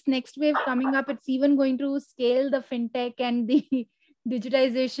with this next wave coming up, it's even going to scale the fintech and the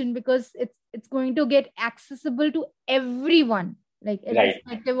digitization, because it's going to get accessible to everyone, like Right.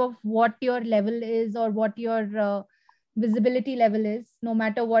 irrespective of what your level is or what your visibility level is, no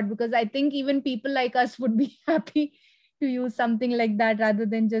matter what. Because I think even people like us would be happy to use something like that rather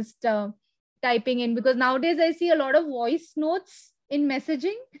than just typing in. Because nowadays I see a lot of voice notes in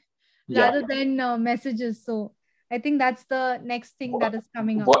messaging Yeah. rather than messages. So I think that's the next thing that is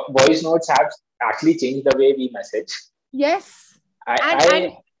coming up. Voice notes have actually changed the way we message. Yes. I And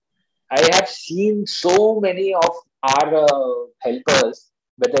I, I have seen so many of our helpers,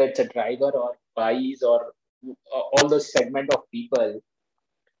 whether it's a driver or guys or all the segment of people,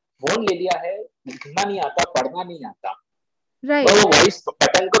 phone ले लिया है, लिखना नहीं आता, पढ़ना नहीं आता, right, पर वो right. वॉइस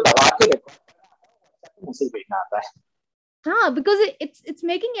बटन को दबा के रखो, मैसेज भेजना आता है. Because it's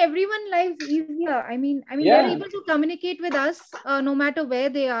making everyone lives easier. I mean they're Yeah, able to communicate with us no matter where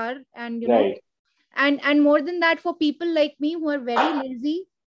they are, and right. and more than that, for people like me who are very lazy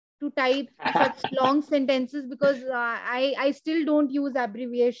to type such long sentences, because I still don't use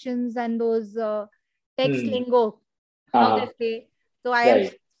abbreviations and those text Hmm. lingo, how they Uh-huh. say. So I am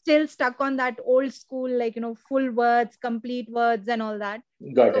Right. still stuck on that old school, like full words, complete words, and all that.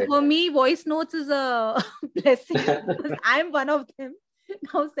 Got So it. for me, voice notes is a blessing, because I'm one of them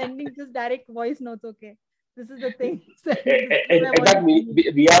now, sending just direct voice notes. Okay, this is the thing. This is what I In want fact, to send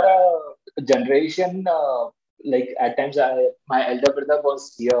you. we are a generation, like at times my elder brother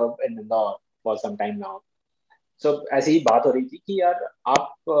was here in Indore for some time now. So ऐसी ही बात हो रही थी कि यार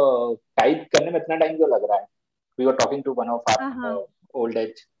आप type करने में इतना टाइम क्यों लग रहा है. We were talking to one of our Uh-huh. old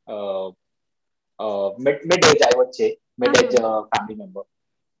age, mid age, I would say, mid age Uh-huh. family member.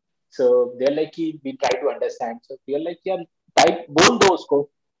 So they're like कि we try to understand. So we're like यार type बोल दो उसको.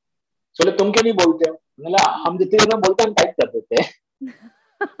 So like, तुम क्यों नहीं बोलते हो? मतलब हम जितनी देर में बोलते हैं हम टाइप कर देते हैं.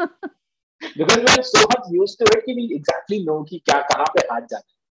 Because we are so much used to it कि we exactly know कि क्या कहाँ पे हाथ जाना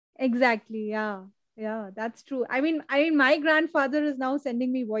है. Exactly. Yeah. Yeah, that's true. I mean, my grandfather is now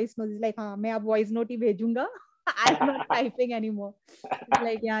sending me voice notes. He's like, हाँ, मैं अब voice note ही भेजूंगा. I'm not typing anymore. It's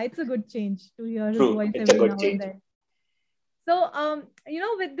like, yeah, it's a good change to hear his True, voice it's a every good now and change. then. So,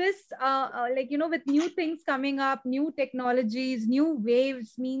 with this, with new things coming up, new technologies, new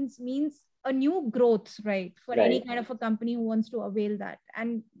waves means a new growth, right? For any Right, kind of a company who wants to avail that.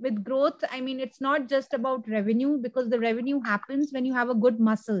 And with growth, I mean, it's not just about revenue, because the revenue happens when you have a good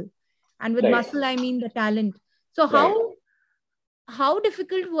muscle. And with right, muscle, I mean the talent. So right. how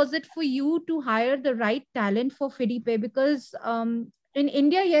difficult was it for you to hire the right talent for FidyPay? Because in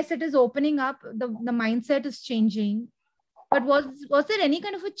India, yes, it is opening up. The mindset is changing, but was there any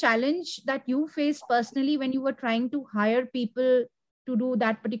kind of a challenge that you faced personally when you were trying to hire people to do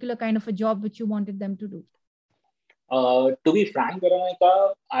that particular kind of a job which you wanted them to do? To be frank,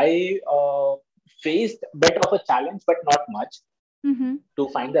 Veronica, I faced a bit of a challenge, but not much, Mm-hmm. to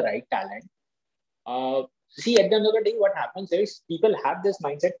find the right talent. See, at the end of the day, what happens is people have this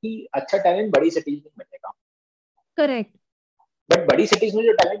mindset कि अच्छा talent बड़ी cities में मिलेगा, Correct. but बड़ी cities में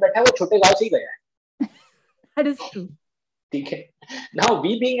जो talent बैठा है वो छोटे गांव से ही गया है, That is true. ठीक है? Now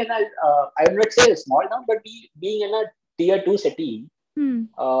we being in a, I will not say a small town, but we being in a tier 2 city, Hmm.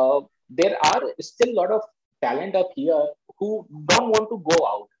 there are still a lot of talent up here who don't want to go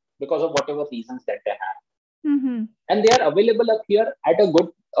out because of whatever reasons that they have, Mm-hmm. and they are available up here at a good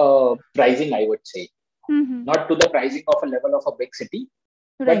pricing, I would say, Mm-hmm. not to the pricing of a level of a big city,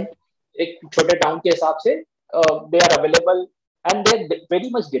 Right. but एक छोटे town के हिसाब से they are available and they're very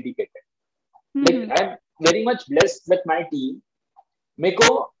much dedicated. Like Mm-hmm. I'm very much blessed with my team. मेरे को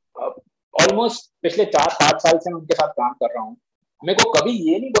almost पिछले 4-5 साल से मैं उनके साथ काम कर रहा हूँ. मेरे को कभी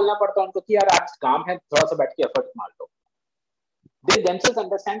ये नहीं बोलना पड़ता उनको कि यार आज काम है, थोड़ा सा बैठ के एफर्ट मार लो. दे themselves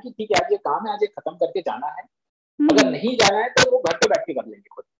अंडरस्टैंड कि ठीक है आज ये काम है, आज ये खत्म करके जाना है. अगर Mm-hmm. नहीं जाना है तो वो घर पे बैठ के कर लेंगे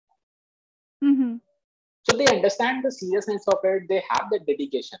खुद. Mm-hmm. So they understand the seriousness of it. They have the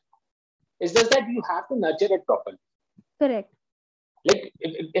dedication. It's just that you have to nurture it properly. Correct. Like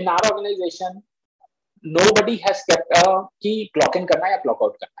in our organization, nobody has kept a कि clock in करना है या clock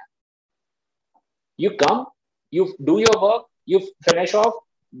out करना है. You come, you do your work, you finish off,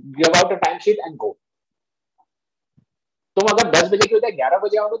 give out a timesheet and go. तुम अगर 10 बजे के बजाय 11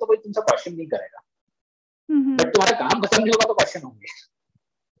 बजे आओगे तो कोई तुमसे क्वेश्चन नहीं करेगा. Mm-hmm. बट तुम्हारा काम खत्म नहीं होगा तो क्वेश्चन होंगे.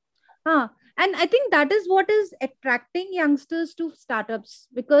 And I think that is what is attracting youngsters to startups,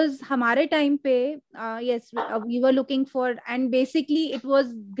 because हमारे time पे, yes, we were looking for, and basically it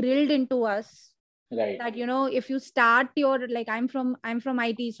was grilled into us Right. that, if you start your, like, I'm from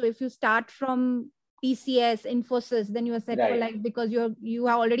IT, so if you start from TCS, Infosys, then you are set for Right. life, because you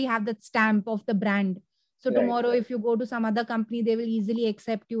already have that stamp of the brand. So Right. tomorrow, if you go to some other company, they will easily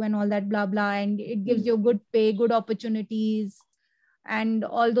accept you and all that blah blah, and it gives Hmm. you good pay, good opportunities, and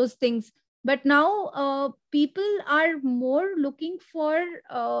all those things. But now people are more looking for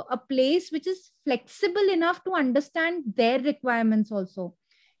a place which is flexible enough to understand their requirements also,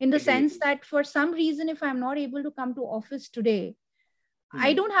 in the Agreed. sense that for some reason, if I'm not able to come to office today,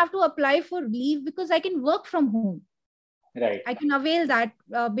 I Hmm. don't have to apply for leave, because I can work from home. Right. I can avail that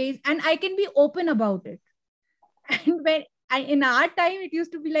base, and I can be open about it. And in our time, it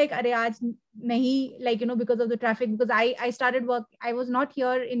used to be like, "Arey, aaj nahi," like, because of the traffic. Because I started work, I was not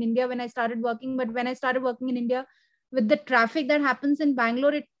here in India when I started working, but when I started working in India, with the traffic that happens in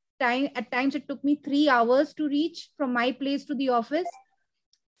Bangalore, at times it took me 3 hours to reach from my place to the office.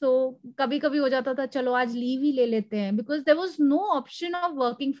 So कभी कभी हो जाता था, चलो आज leave ही ले लेते हैं, because there was no option of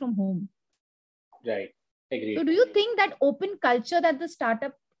working from home. Right. Agreed. So do you think that open culture that the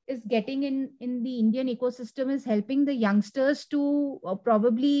startup is getting in the Indian ecosystem is helping the youngsters to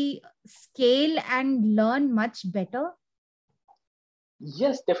probably scale and learn much better?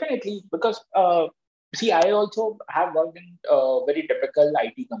 Yes, definitely. Because see, I also have worked in very typical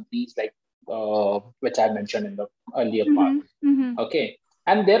IT companies like which I mentioned in the earlier part. Mm-hmm. Mm-hmm. Okay,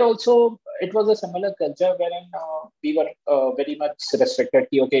 and there also it was a similar culture wherein we were very much restricted.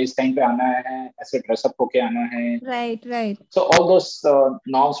 कि okay, इस time पे आना है, ऐसे dress up होके आना है. Right, right. So all those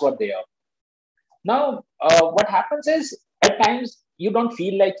norms were there. Now, what happens is at times you don't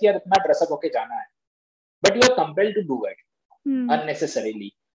feel like यार इतना dress up होके जाना है, but you are compelled to do it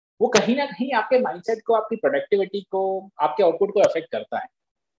unnecessarily. वो कहीं ना कहीं आपके माइंडसेट को, आपकी प्रोडक्टिविटी को, आपके आउटपुट को अफेक्ट करता है.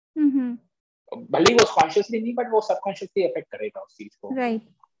 Mm-hmm. भले ही वो कॉन्शियसली नहीं, बट वो सबकॉन्शियसली अफेक्ट करेगा उस चीज को. Right.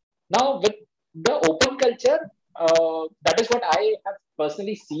 Now with the open culture, that is what I have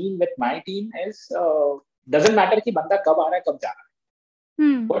personally seen with my team is doesn't matter कि बंदा कब आ रहा है, कब जा रहा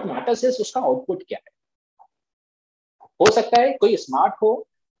है. व्हाट मैटर्स इज उसका आउटपुट क्या है. हो सकता है कोई स्मार्ट हो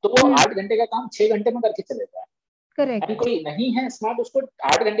तो वो 8 घंटे का काम 6 घंटे में करके चले जाए. Correct. एंड कोई नहीं है स्मार्ट, उसको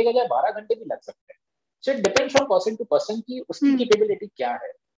 8 घंटे का या 12 घंटे भी लग सकते हैं. So it depends from person to person कि उसकी capability क्या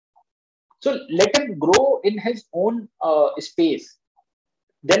है. So let him grow in his own space.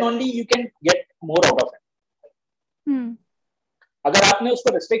 Then only you can get more out of him. अगर आपने उसको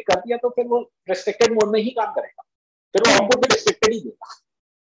restrict कर दिया तो फिर वो restricted mode में ही काम करेगा. फिर वो आपको भी restricted ही देगा.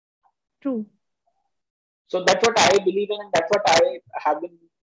 True. So that's what I believe in, and that's what I have been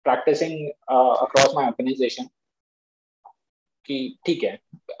practicing across my organization. कि ठीक है,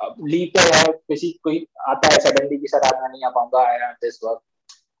 लीव पे है, किसी कोई आता है सडनली कि सर आज मैं नहीं आ पाऊंगा, I have this work,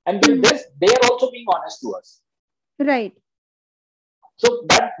 and with this they are also being honest to us, right? So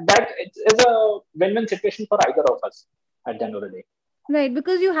that is a win-win situation for either of us at the end of the day, right?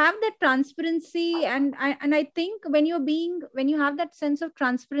 Because you have that transparency, and I think when you have that sense of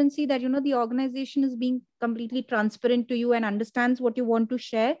transparency, that the organization is being completely transparent to you and understands what you want to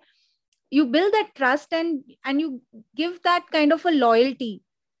share, you build that trust, and you give that kind of a loyalty,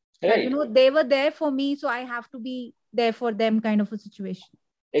 right? That, they were there for me, so I have to be there for them, kind of a situation.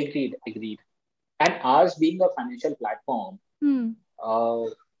 Agreed. And ours being a financial platform,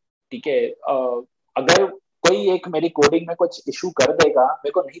 ठीक है, अगर कोई एक मेरी coding में कुछ issue कर देगा,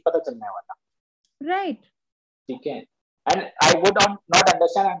 मेरे को नहीं पता चलने वाला, right? ठीक है, and I would not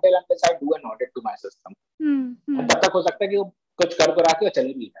understand unless I do an audit to my system. तब तक हो सकता है कि वो कुछ कर करा के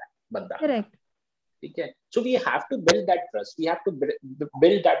चल भी जाए बंदा, correct, ठीक है. So we have to build that trust, we have to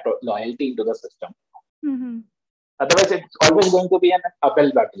build that loyalty into the system. Otherwise it's always going to be an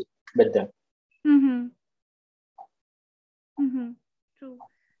uphill battle with them. True.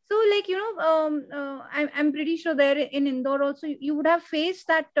 So, like, I'm pretty sure there in Indore also you would have faced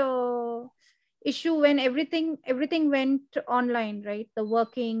that issue when everything went online, right? The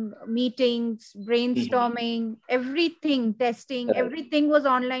working, meetings, brainstorming, everything, testing, Correct. Everything was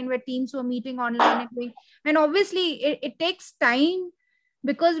online, where teams were meeting online, and obviously it takes time,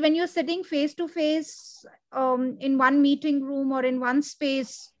 because when you're sitting face to face in one meeting room or in one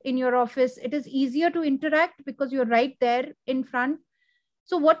space in your office, it is easier to interact because you're right there in front.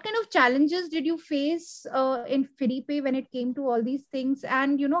 So what kind of challenges did you face in FidyPay when it came to all these things,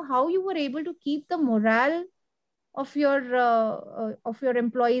 and how you were able to keep the morale of your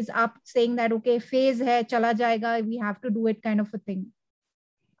employees up, saying that okay, phase hai, chala jayega, we have to do it, kind of a thing?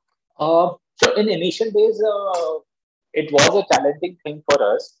 So in initial days, it was a challenging thing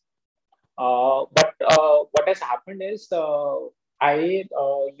for us. But what has happened is I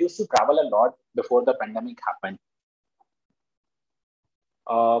used to travel a lot before the pandemic happened.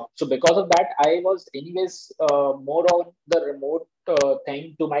 So because of that, I was anyways more on the remote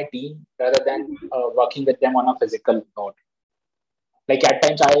thing to my team rather than working with them on a physical note. Like at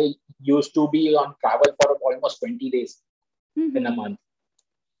times I used to be on travel for almost 20 days in a month.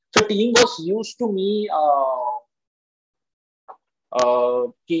 So team was used to me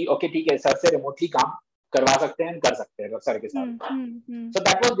कि okay ठीक है, sir से remotely काम करवा सकते हैं, कर सकते हैं सर के साथ. So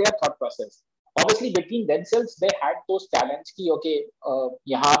that was their thought process. Obviously between themselves they had those challenge कि okay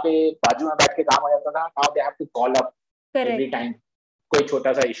यहाँ पे बाजू में बैठ के काम हो जाता था, now they have to call up every time कोई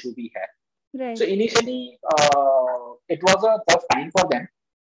छोटा सा issue भी है. So initially it was a tough time for them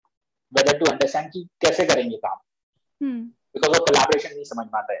whether to understand कि कैसे करेंगे काम, because of collaboration नहीं समझ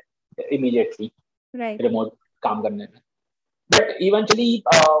में आता है immediately remote काम करने में. But eventually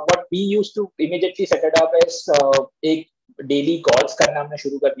what we used to immediately set it up is एक daily calls करना हमने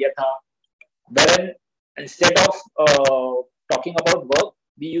शुरू कर दिया था, wherein instead of talking about work,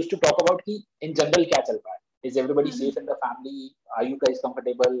 we used to talk about कि in general क्या चल रहा है, is everybody safe in the family, are you guys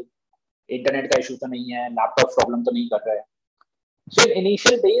comfortable, internet का issue तो नहीं है, laptop problem तो नहीं कर रहा है. So in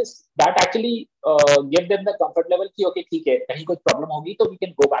initial days that actually gave them the comfort level कि okay ठीक है, कहीं कुछ problem होगी तो we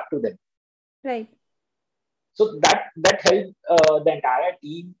can go back to them. Right. So that helped the entire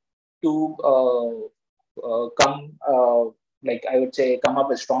team to come like I would say come up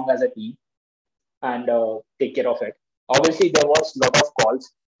as strong as a team and take care of it. Obviously there was lot of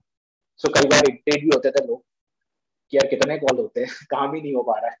calls, so कई बार irritate भी होते थे लोग कि यार कितने call होते हैं, काम ही नहीं हो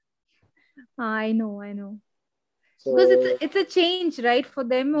पा रहा है. I know. So, because it's a change, right? For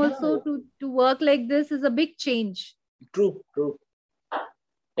them also to work like this is a big change. True.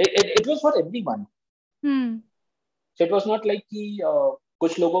 It was for everyone. So it was not like कि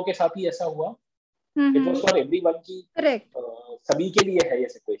कुछ लोगों के साथ ही ऐसा हुआ. It was for everyone कि correct. सभी के लिए है ये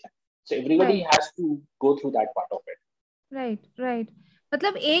situation. So everybody has to go through that part of it. Right.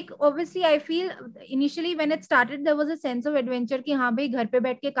 मतलब एक obviously I feel initially when it started there was a sense of adventure कि हाँ भाई घर पे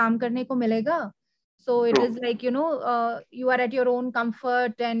बैठ के काम करने को मिलेगा. So it is like you are at your own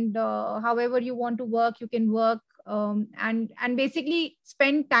comfort, and however you want to work you can work, and basically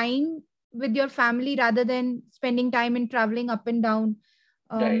spend time with your family rather than spending time in traveling up and down.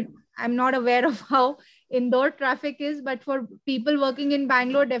 Right. I'm not aware of how indoor traffic is, but for people working in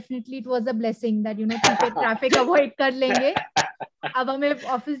Bangalore, definitely it was a blessing that, ठीक है, traffic avoid कर लेंगे. अब हमें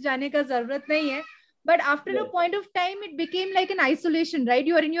office जाने का जरूरत नहीं है. But after a point of time, it became like an isolation, right?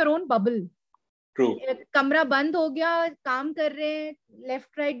 You are in your own bubble. True. कमरा बंद हो गया, काम कर रहे हैं,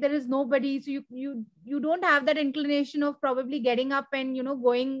 left right there is nobody, so you don't have that inclination of probably getting up and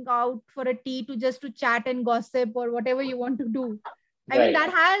going out for a tea to chat and gossip or whatever you want to do. I mean,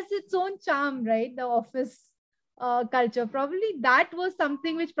 that has its own charm, right? The office culture, probably that was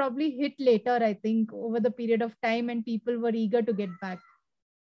something which probably hit later, I think, over the period of time, and people were eager to get back.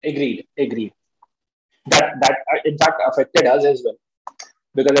 Agreed. That in fact affected us as well.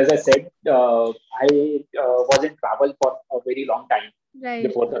 Because as I said, I was in travel for a very long time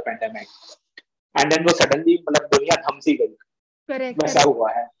before the pandemic. And then वो suddenly मतलब दुनिया थम सी गई. Correct. वैसा हुआ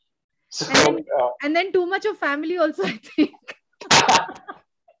है. So, and then too much of family also, I think.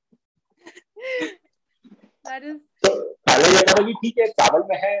 That is. So पहले ये था कि ठीक है travel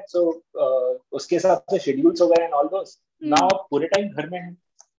में है, so उसके हिसाब से schedules हो गए and all those. Now पूरे time घर में है.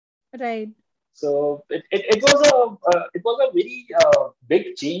 Right. So it was a very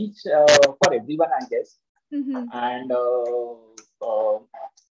big change for everyone, I guess, and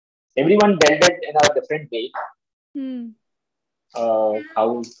everyone dealt it in a different way.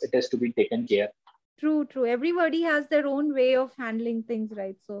 How it is to be taken care. True. Everybody has their own way of handling things,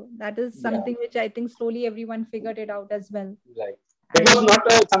 right? So that is something which I think slowly everyone figured it out as well. Right. It was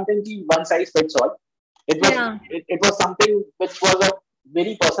not something one size fits all. It was it was something which was a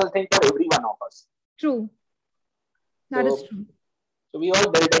very personal thing for every one of us. True. That is true. So we all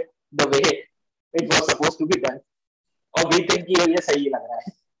built it the way it was supposed to be done. Or we think ये सही लग रहा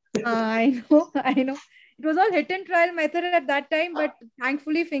है. I know. It was all hit and trial method at that time, but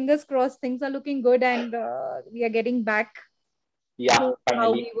thankfully, fingers crossed, things are looking good and we are getting back to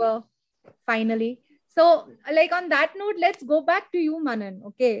how we were finally. So, like on that note, let's go back to you, Manan.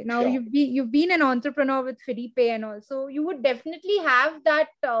 Okay, now you've been an entrepreneur with FidyPay and all, so you would definitely have that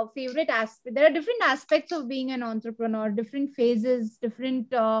favorite aspect. There are different aspects of being an entrepreneur, different phases,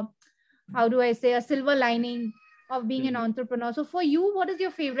 different how do I say, a silver lining of being an entrepreneur. So, for you, what is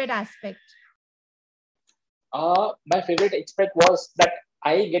your favorite aspect? My favorite aspect was that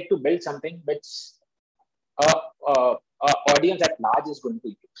I get to build something which audience at large is going to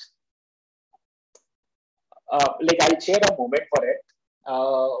use. Like I'll share a moment for it.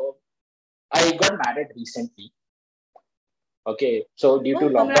 I got married recently. Okay, so due to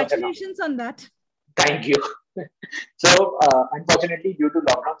lockdown. Congratulations on that. Thank you. So unfortunately, due to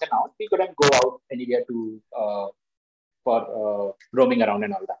lockdowns and all, we couldn't go out anywhere to for roaming around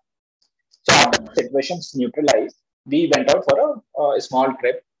and all that. So after the situations neutralized, we went out for a small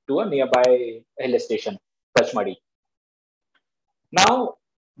trip to a nearby hill station, Pachmadi. Now,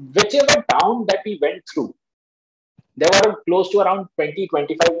 whichever town that we went through, there were close to around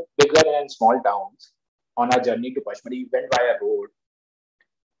 20-25 bigger and small towns on our journey to Pachmadi. We went by a road.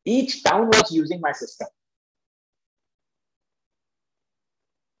 Each town was using my system.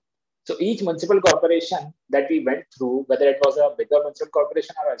 So each municipal corporation that we went through, whether it was a bigger municipal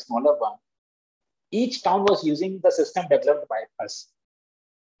corporation or a smaller one, each town was using the system developed by us.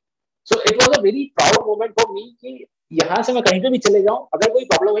 So it was a very proud moment for me कि यहाँ से मैं कहीं पे भी चले जाऊँ, अगर कोई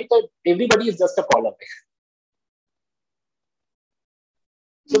problem हुई तो everybody is just a call away.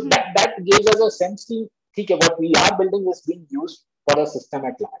 So that gives us a sense that what we are building is being used for a system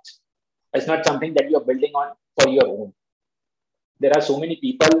at large. It's not something that you are building on for your own. There are so many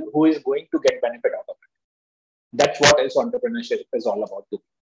people who is going to get benefit out of it. That's what entrepreneurship is all about too.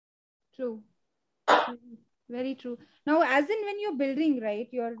 True. Very true. Now, as in when you're building, right,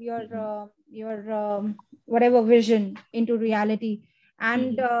 your whatever vision into reality,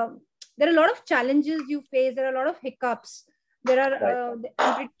 and there are a lot of challenges you face. There are a lot of hiccups. There are,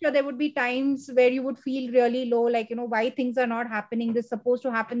 I'm pretty sure there would be times where you would feel really low, like, why things are not happening. This is supposed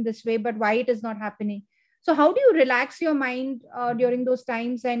to happen this way, but why it is not happening. So how do you relax your mind during those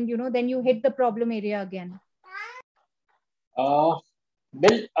times, and, then you hit the problem area again?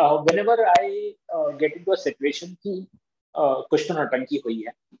 Well, whenever I get into a situation कि कुछ तो नौटंकी हुई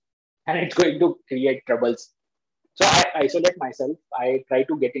है and it's going to create troubles, so I isolate myself. I try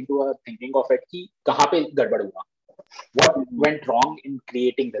to get into a thinking of it कि कहाँ पे गड़बड़ हुआ, what went wrong in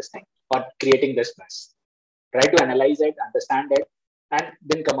creating this thing or creating this mess. Try to analyze it, understand it, and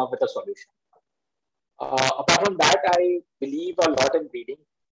then come up with a solution. Apart from that, I believe a lot in reading.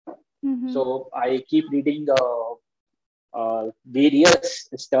 So I keep reading various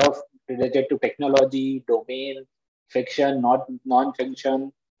stuff related to technology, domain, fiction,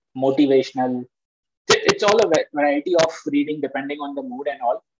 non-fiction, motivational. It's all a variety of reading depending on the mood and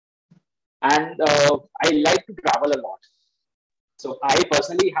all. And I like to travel a lot. So I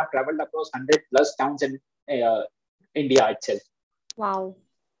personally have traveled across 100 plus towns in India itself. Wow.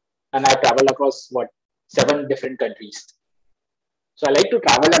 And I've traveled across 7 different countries. So I like to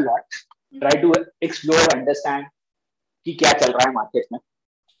travel a lot, try to explore, understand कि क्या चल रहा है market में,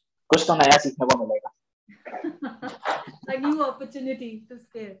 कुछ तो नया सीखने को मिलेगा. A new opportunity to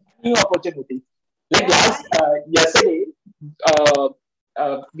scale. New opportunity. Like yesterday,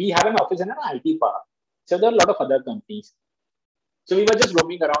 we have an office in an IT park. So there are a lot of other companies. So we were just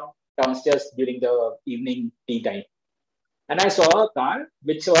roaming around downstairs during the evening tea time. And I saw a car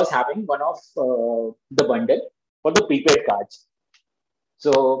which was having one of the bundle for the prepaid cards.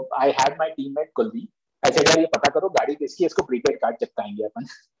 So I had my teammate Kulvi. I said, यार ये पता करो गाड़ी किसकी है, इसको prepaid card चिपकाएंगे upon.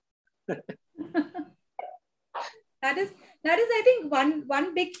 That is, I think,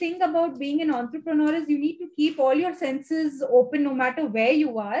 one big thing about being an entrepreneur is you need to keep all your senses open no matter where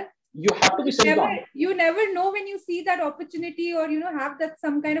you are. You have to be switched on. You never know when you see that opportunity or, have that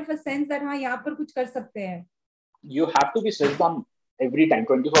some kind of a sense that, हाँ, यहाँ पर कुछ कर सकते हैं. You have to be switched on every time,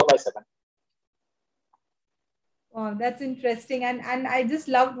 24/7. Wow, that's interesting. And I just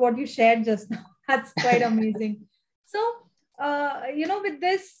loved what you shared just now. That's quite amazing. So, with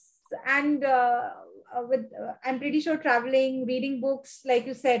this and I'm pretty sure traveling, reading books, like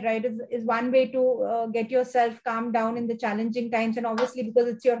you said, right, is one way to get yourself calmed down in the challenging times. And obviously, because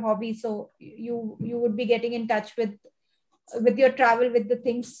it's your hobby, so you would be getting in touch with your travel, with the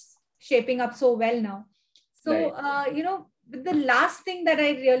things shaping up so well now. So, right. The last thing that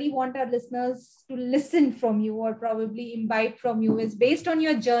I really want our listeners to listen from you or probably imbibe from you is based on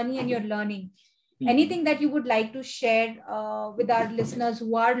your journey and your learning. Anything that you would like to share with our listeners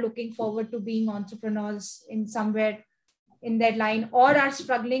who are looking forward to being entrepreneurs in somewhere in their line or are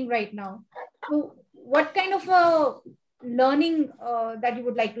struggling right now? So what kind of a learning that you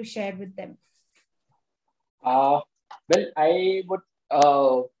would like to share with them? Well, I would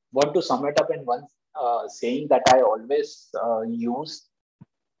want to sum it up in one saying that I always use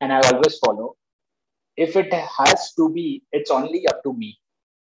and I always follow. If it has to be, it's only up to me.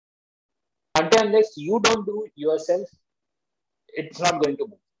 Until unless you don't do it yourself, it's not going to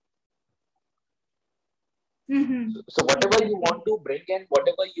move. Mm-hmm. So whatever you want to bring in,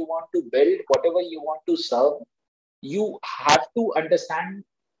 whatever you want to build, whatever you want to serve, you have to understand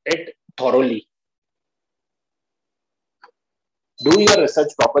it thoroughly. Do your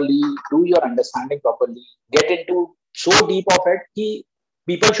research properly, do your understanding properly, get into so deep of it that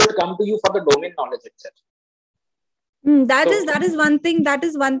people should come to you for the domain knowledge itself. That is one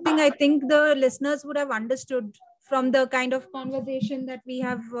thing I think the listeners would have understood from the kind of conversation that we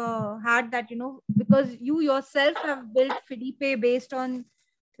have had, that, because you yourself have built FidyPay based on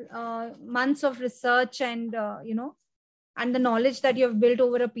months of research and, and the knowledge that you have built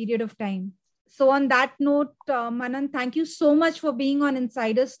over a period of time. So on that note, Manan, thank you so much for being on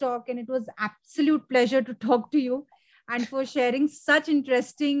Insider's Talk. And it was absolute pleasure to talk to you and for sharing such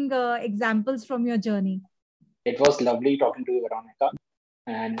interesting examples from your journey. It was lovely talking to you, Veronica.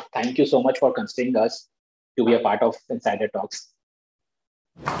 And thank you so much for considering us to be a part of Insider Talks.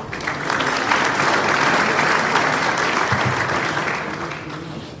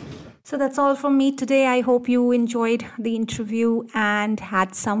 So that's all from me today. I hope you enjoyed the interview and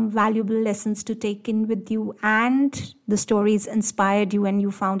had some valuable lessons to take in with you, and the stories inspired you and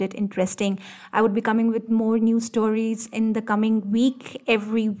you found it interesting. I would be coming with more new stories in the coming week.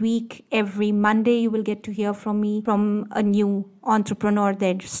 Every Monday, you will get to hear from me, from a new entrepreneur,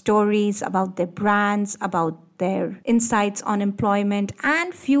 their stories about their brands, about their insights on employment,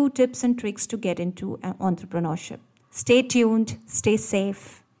 and few tips and tricks to get into entrepreneurship. Stay tuned, stay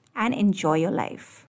safe, and enjoy your life.